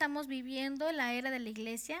ahorita estamos viviendo la era de la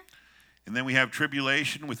iglesia. And then we have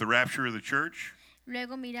tribulation with the rapture of the church.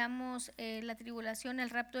 Luego miramos la tribulación, el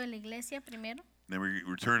rapto de la iglesia primero. Then we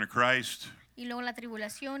return to Christ. Y luego la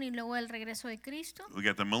tribulación y luego el regreso de Cristo. We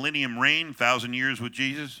got the millennium reign, 1,000 years with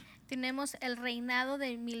Jesus. Tenemos el reinado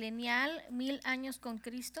del milenial, 1000 años con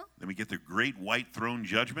Cristo. Then we get the great white throne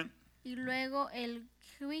judgment. Y luego el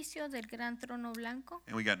juicio del gran trono blanco.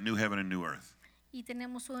 And we got new heaven and new earth. Y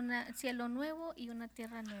tenemos un cielo nuevo y una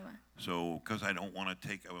tierra nueva. So, because I don't want to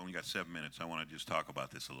take, I only got 7 minutes, I want to just talk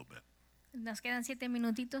about this a little bit. Nos quedan 7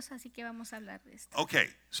 minutitos, así que vamos a hablar de esto. Okay,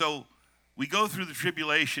 so we go through the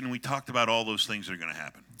tribulation and we talked about all those things that are going to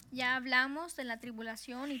happen. Ya hablamos de la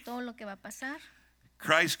tribulación y todo lo que va a pasar.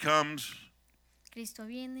 Christ comes, Cristo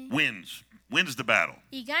viene wins the battle,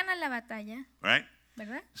 y gana la batalla, right?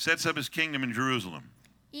 ¿verdad? Sets up his kingdom in Jerusalem.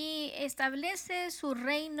 Y establece su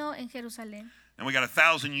reino en Jerusalén. And we got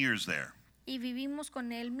 1,000 years there. Y vivimos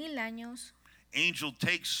con él 1000 años. Angel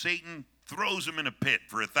takes Satan, throws him in a pit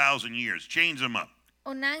for 1,000 years, chains him up.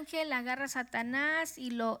 Un ángel agarra a Satanás y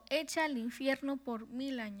lo echa al infierno por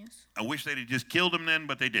 1000 años. I wish they'd have just killed him then,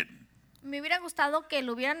 but they didn't. Me hubiera gustado que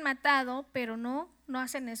lo hubieran matado, pero no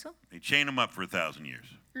hacen eso. They chain him up for 1,000 years.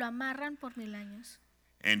 Lo amarran por 1000 años.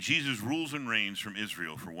 And Jesus rules and reigns from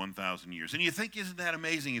Israel for 1,000 years. And you think, isn't that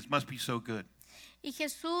amazing? It must be so good. Y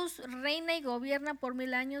Jesús reina y gobierna por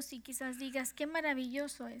 1000 años y quizás digas, qué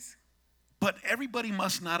maravilloso es. But everybody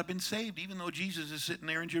must not have been saved, even though Jesus is sitting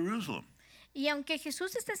there in Jerusalem. Y aunque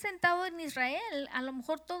Jesús esté sentado en Israel, a lo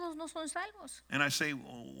mejor todos no son salvos. And I say,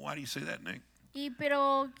 well, why do you say that, Nick?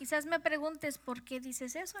 Pero quizás me preguntes, ¿por qué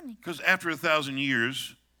dices eso, Nick? Because after 1,000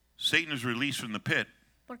 years, Satan is released from the pit.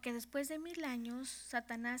 Porque después de 1000 años,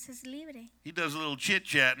 Satanás es libre He does a little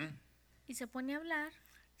chit-chatting. y se pone a hablar.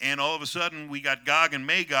 And all of a sudden, we got Gog and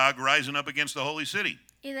Magog rising up against the holy city.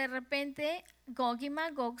 Y de repente, Gog y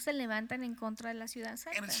Magog se levantan en contra de la ciudad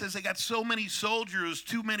And it santa. says they got so many soldiers,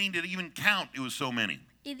 too many to even count. It was so many.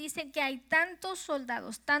 Y dicen que hay tantos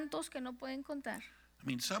soldados, tantos que no pueden contar. I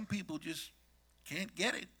mean, some people just can't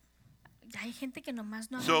get it. Hay gente que nomás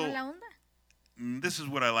no So- agarra la onda. This is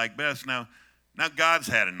what I like best. Now God's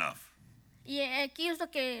had enough. Y aquí es lo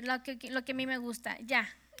que a mí me gusta. Ya.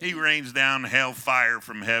 He rains down hellfire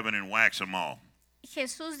from heaven and whacks them all.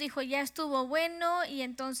 Jesús dijo, ya estuvo bueno, y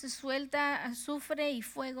entonces suelta azufre y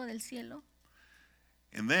fuego del cielo.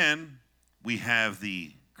 And then we have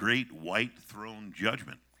the great white throne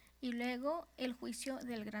judgment. Y luego el juicio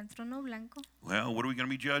del gran trono blanco. Well, what are we going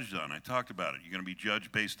to be judged on? I talked about it. You're going to be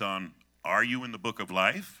judged based on, are you in the book of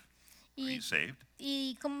life? Are Y, you saved?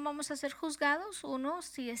 ¿Y cómo vamos a ser juzgados? Uno,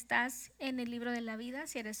 si estás en el libro de la vida,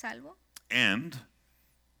 si eres salvo. And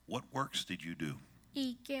what works did you do?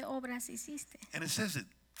 ¿Y qué obras hiciste? And it says it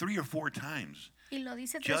 3 or 4 times. Y lo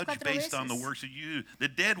dice 3 o Judged 4 based veces. on the works that you do. The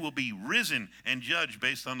dead will be risen and judged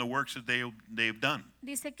based on the works that they've done.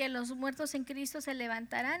 Dice que los muertos en Cristo se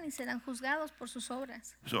levantarán y serán juzgados por sus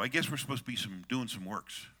obras. So I guess we're supposed to be doing some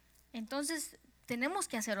works. Entonces, tenemos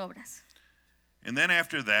que hacer obras. And then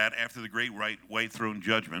after that, after the great white throne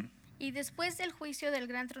judgment, Y después del juicio del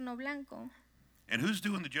gran trono blanco, and who's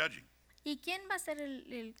doing the judging? ¿y quién va a ser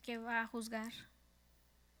el que va a juzgar?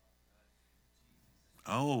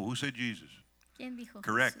 Oh, who said Jesus? ¿Quién dijo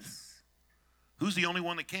Correct. Jesús? Who's the only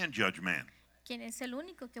one that can judge man? ¿Quién es el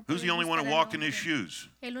único que Who's puede the only one juzgar that al walked in his hombre? shoes?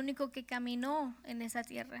 El único que caminó en esa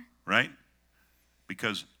tierra. Right?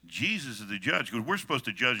 Because Jesus is the judge. Because we're supposed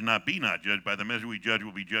to judge, not be not judged. By the measure we judge,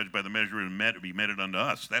 we'll be judged. By the measure we be meted unto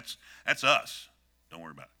us. That's us. Don't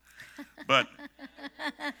worry about it. But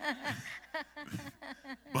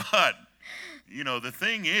the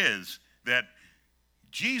thing is that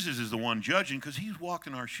Jesus is the one judging because he's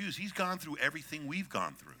walking our shoes. He's gone through everything we've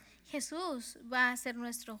gone through. Jesús va a ser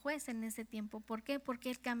nuestro juez en ese tiempo. ¿Por qué? Porque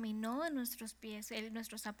Él caminó en nuestros pies, en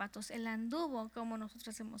nuestros zapatos. Él anduvo como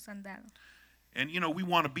nosotros hemos andado. And, we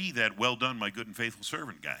want to be that well done, my good and faithful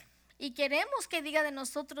servant guy. Y queremos que diga de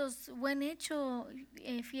nosotros, buen hecho,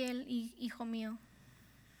 fiel hijo mío.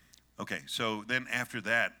 Okay, so then after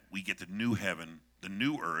that, we get the new heaven, the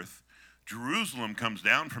new earth. Jerusalem comes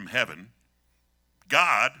down from heaven.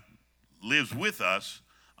 God lives with us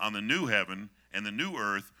on the new heaven and the new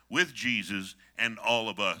earth with Jesus and all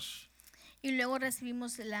of us. Y luego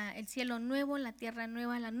recibimos el cielo nuevo, la tierra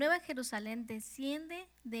nueva, la nueva Jerusalén desciende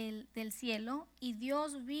del cielo y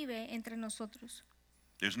Dios vive entre nosotros.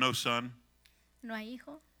 There's no sun No hay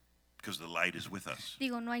hijo. because the light is with us.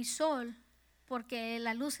 Digo, no hay sol porque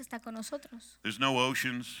la luz está con nosotros. There's no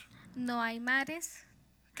oceans. No hay mares.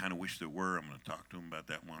 Kind of wish there were. I'm going to talk to him about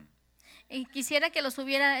that one. Y quisiera que los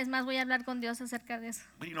hubiera, es más, voy a hablar con Dios acerca de eso.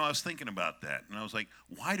 But I was thinking about that, and I was like,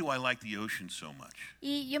 why do I like the ocean so much?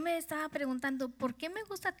 Y yo me estaba preguntando, ¿por qué me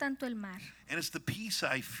gusta tanto el mar? And it's the peace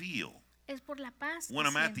I feel. Es por la paz que When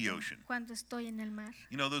I'm at the siento ocean. cuando estoy en el mar.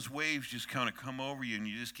 Those waves just kind of come over you, and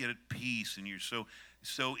you just get at peace, and you're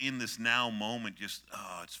so in this now moment. Just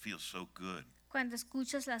it feels so good. Cuando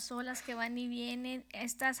escuchas las olas que van y vienen,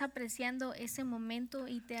 estás apreciando ese momento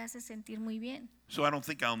y te hace sentir muy bien. So I don't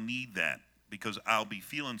think I'll need that because I'll be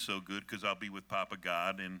feeling so good because I'll be with Papa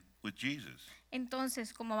God and with Jesus.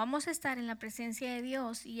 Entonces, como vamos a estar en la presencia de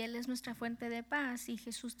Dios y Él es nuestra fuente de paz y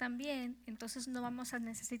Jesús también, entonces no vamos a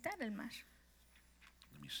necesitar el mar.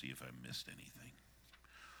 Let me see if I missed anything.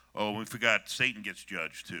 Oh, we forgot Satan gets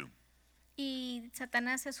judged too. Y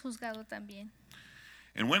Satanás es juzgado también.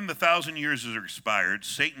 And when the 1,000 years are expired,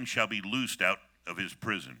 Satan shall be loosed out of his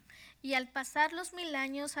prison, Y al pasar los 1000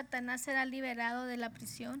 años, Satanás será liberado de la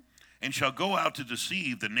prisión and shall go out to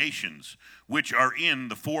deceive the nations which are in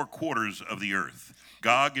the four quarters of the earth.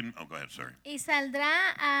 Gog and go ahead, sorry. y saldrá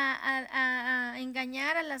a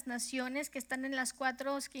engañar a las naciones que están en las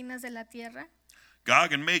 4 esquinas de la tierra.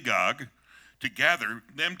 Gog and Magog, to gather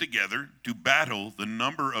them together to battle, the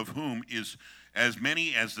number of whom is as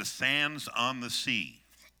many as the sands on the sea.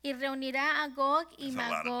 Y reunirá a Gog y That's a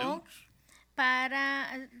lot of Magog dudes.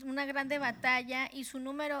 para una grande batalla y su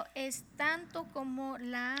número es tanto como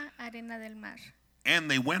la arena del mar. And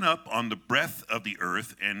they went up on the breadth of the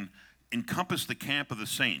earth and encompassed the camp of the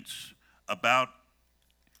saints about.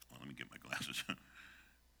 Well, let me get my glasses.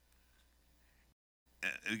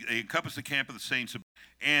 They encompassed the camp of the saints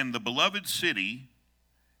and the beloved city.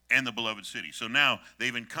 And the beloved city. So now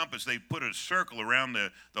they've put a circle around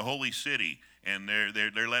the holy city, and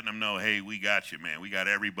they're letting them know, hey, we got you, man. We got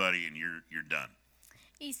everybody, and you're done.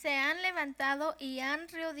 Y se han levantado y han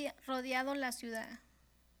rodeado la ciudad.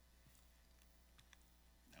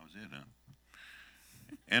 That was it, huh?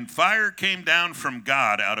 And fire came down from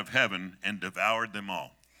God out of heaven and devoured them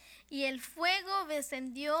all. Y el fuego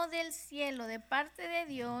descendió del cielo de parte de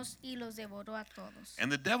Dios y los devoró a todos. And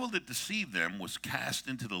the devil that deceived them was cast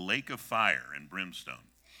into the lake of fire and brimstone.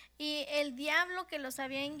 Y el diablo que los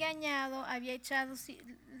había engañado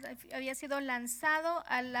había sido lanzado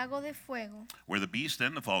al lago de fuego, Where the beast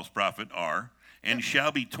and the false prophet are, and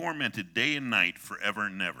shall be tormented day and night forever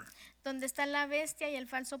and ever. donde está la bestia y el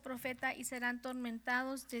falso profeta y serán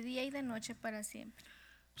tormentados de día y de noche para siempre.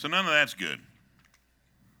 So none of that's good.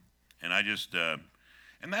 And I just,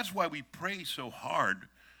 and that's why we pray so hard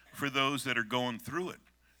for those that are going through it,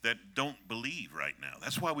 that don't believe right now.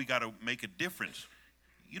 That's why we got to make a difference.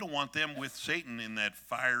 You don't want them with Satan in that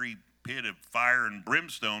fiery pit of fire and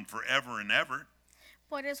brimstone forever and ever.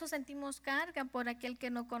 Por eso sentimos carga por aquel que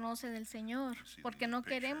no conoce del Señor, porque no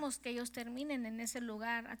queremos que ellos terminen en ese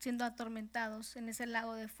lugar siendo atormentados en ese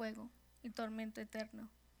lago de fuego y tormento eterno.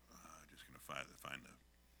 Just going to find the final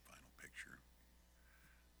picture.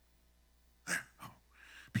 There,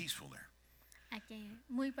 peaceful there. Aquí,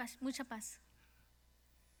 mucha paz.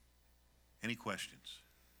 Any questions?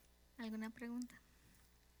 ¿Alguna pregunta?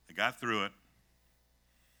 I got through it.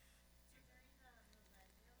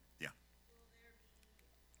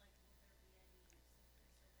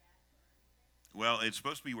 Well, it's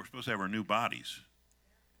supposed to be, we're supposed to have our new bodies.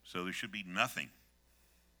 So there should be nothing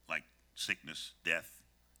like sickness, death,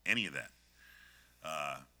 any of that.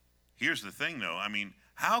 Here's the thing, though. I mean,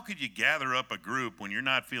 how could you gather up a group when you're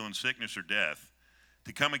not feeling sickness or death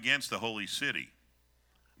to come against the holy city?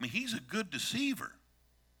 I mean, he's a good deceiver.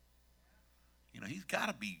 You know, he's got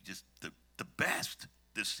to be just the best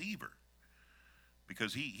deceiver,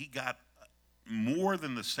 because he got more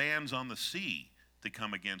than the sands on the sea to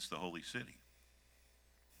come against the holy city.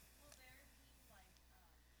 Will there be like no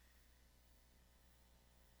creation or something?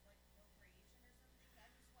 I'm just wondering, like,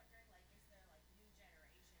 is there like new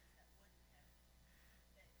generations that wouldn't have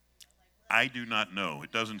that, like I do not know.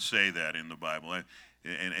 It doesn't say that in the Bible.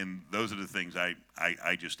 And those are the things I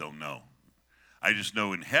just don't know. I just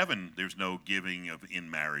know in heaven there's no giving of in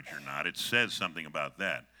marriage or not. It says something about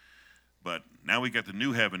that. But now we got the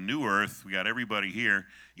new heaven, new earth. We got everybody here.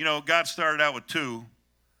 You know, God started out with 2.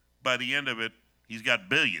 By the end of it, he's got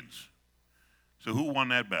billions. So who won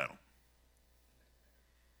that battle?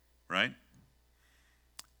 Right?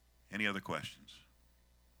 Any other questions?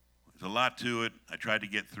 There's a lot to it. I tried to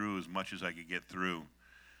get through as much as I could get through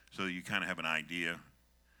so that you kind of have an idea.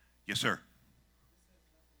 Yes, sir.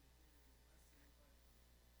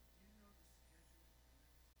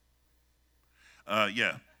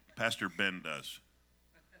 Yeah, Pastor Ben does.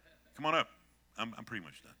 Come on up. I'm pretty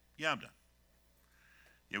much done. Yeah, I'm done.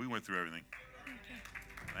 Yeah, we went through everything.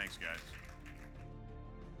 Thanks, guys.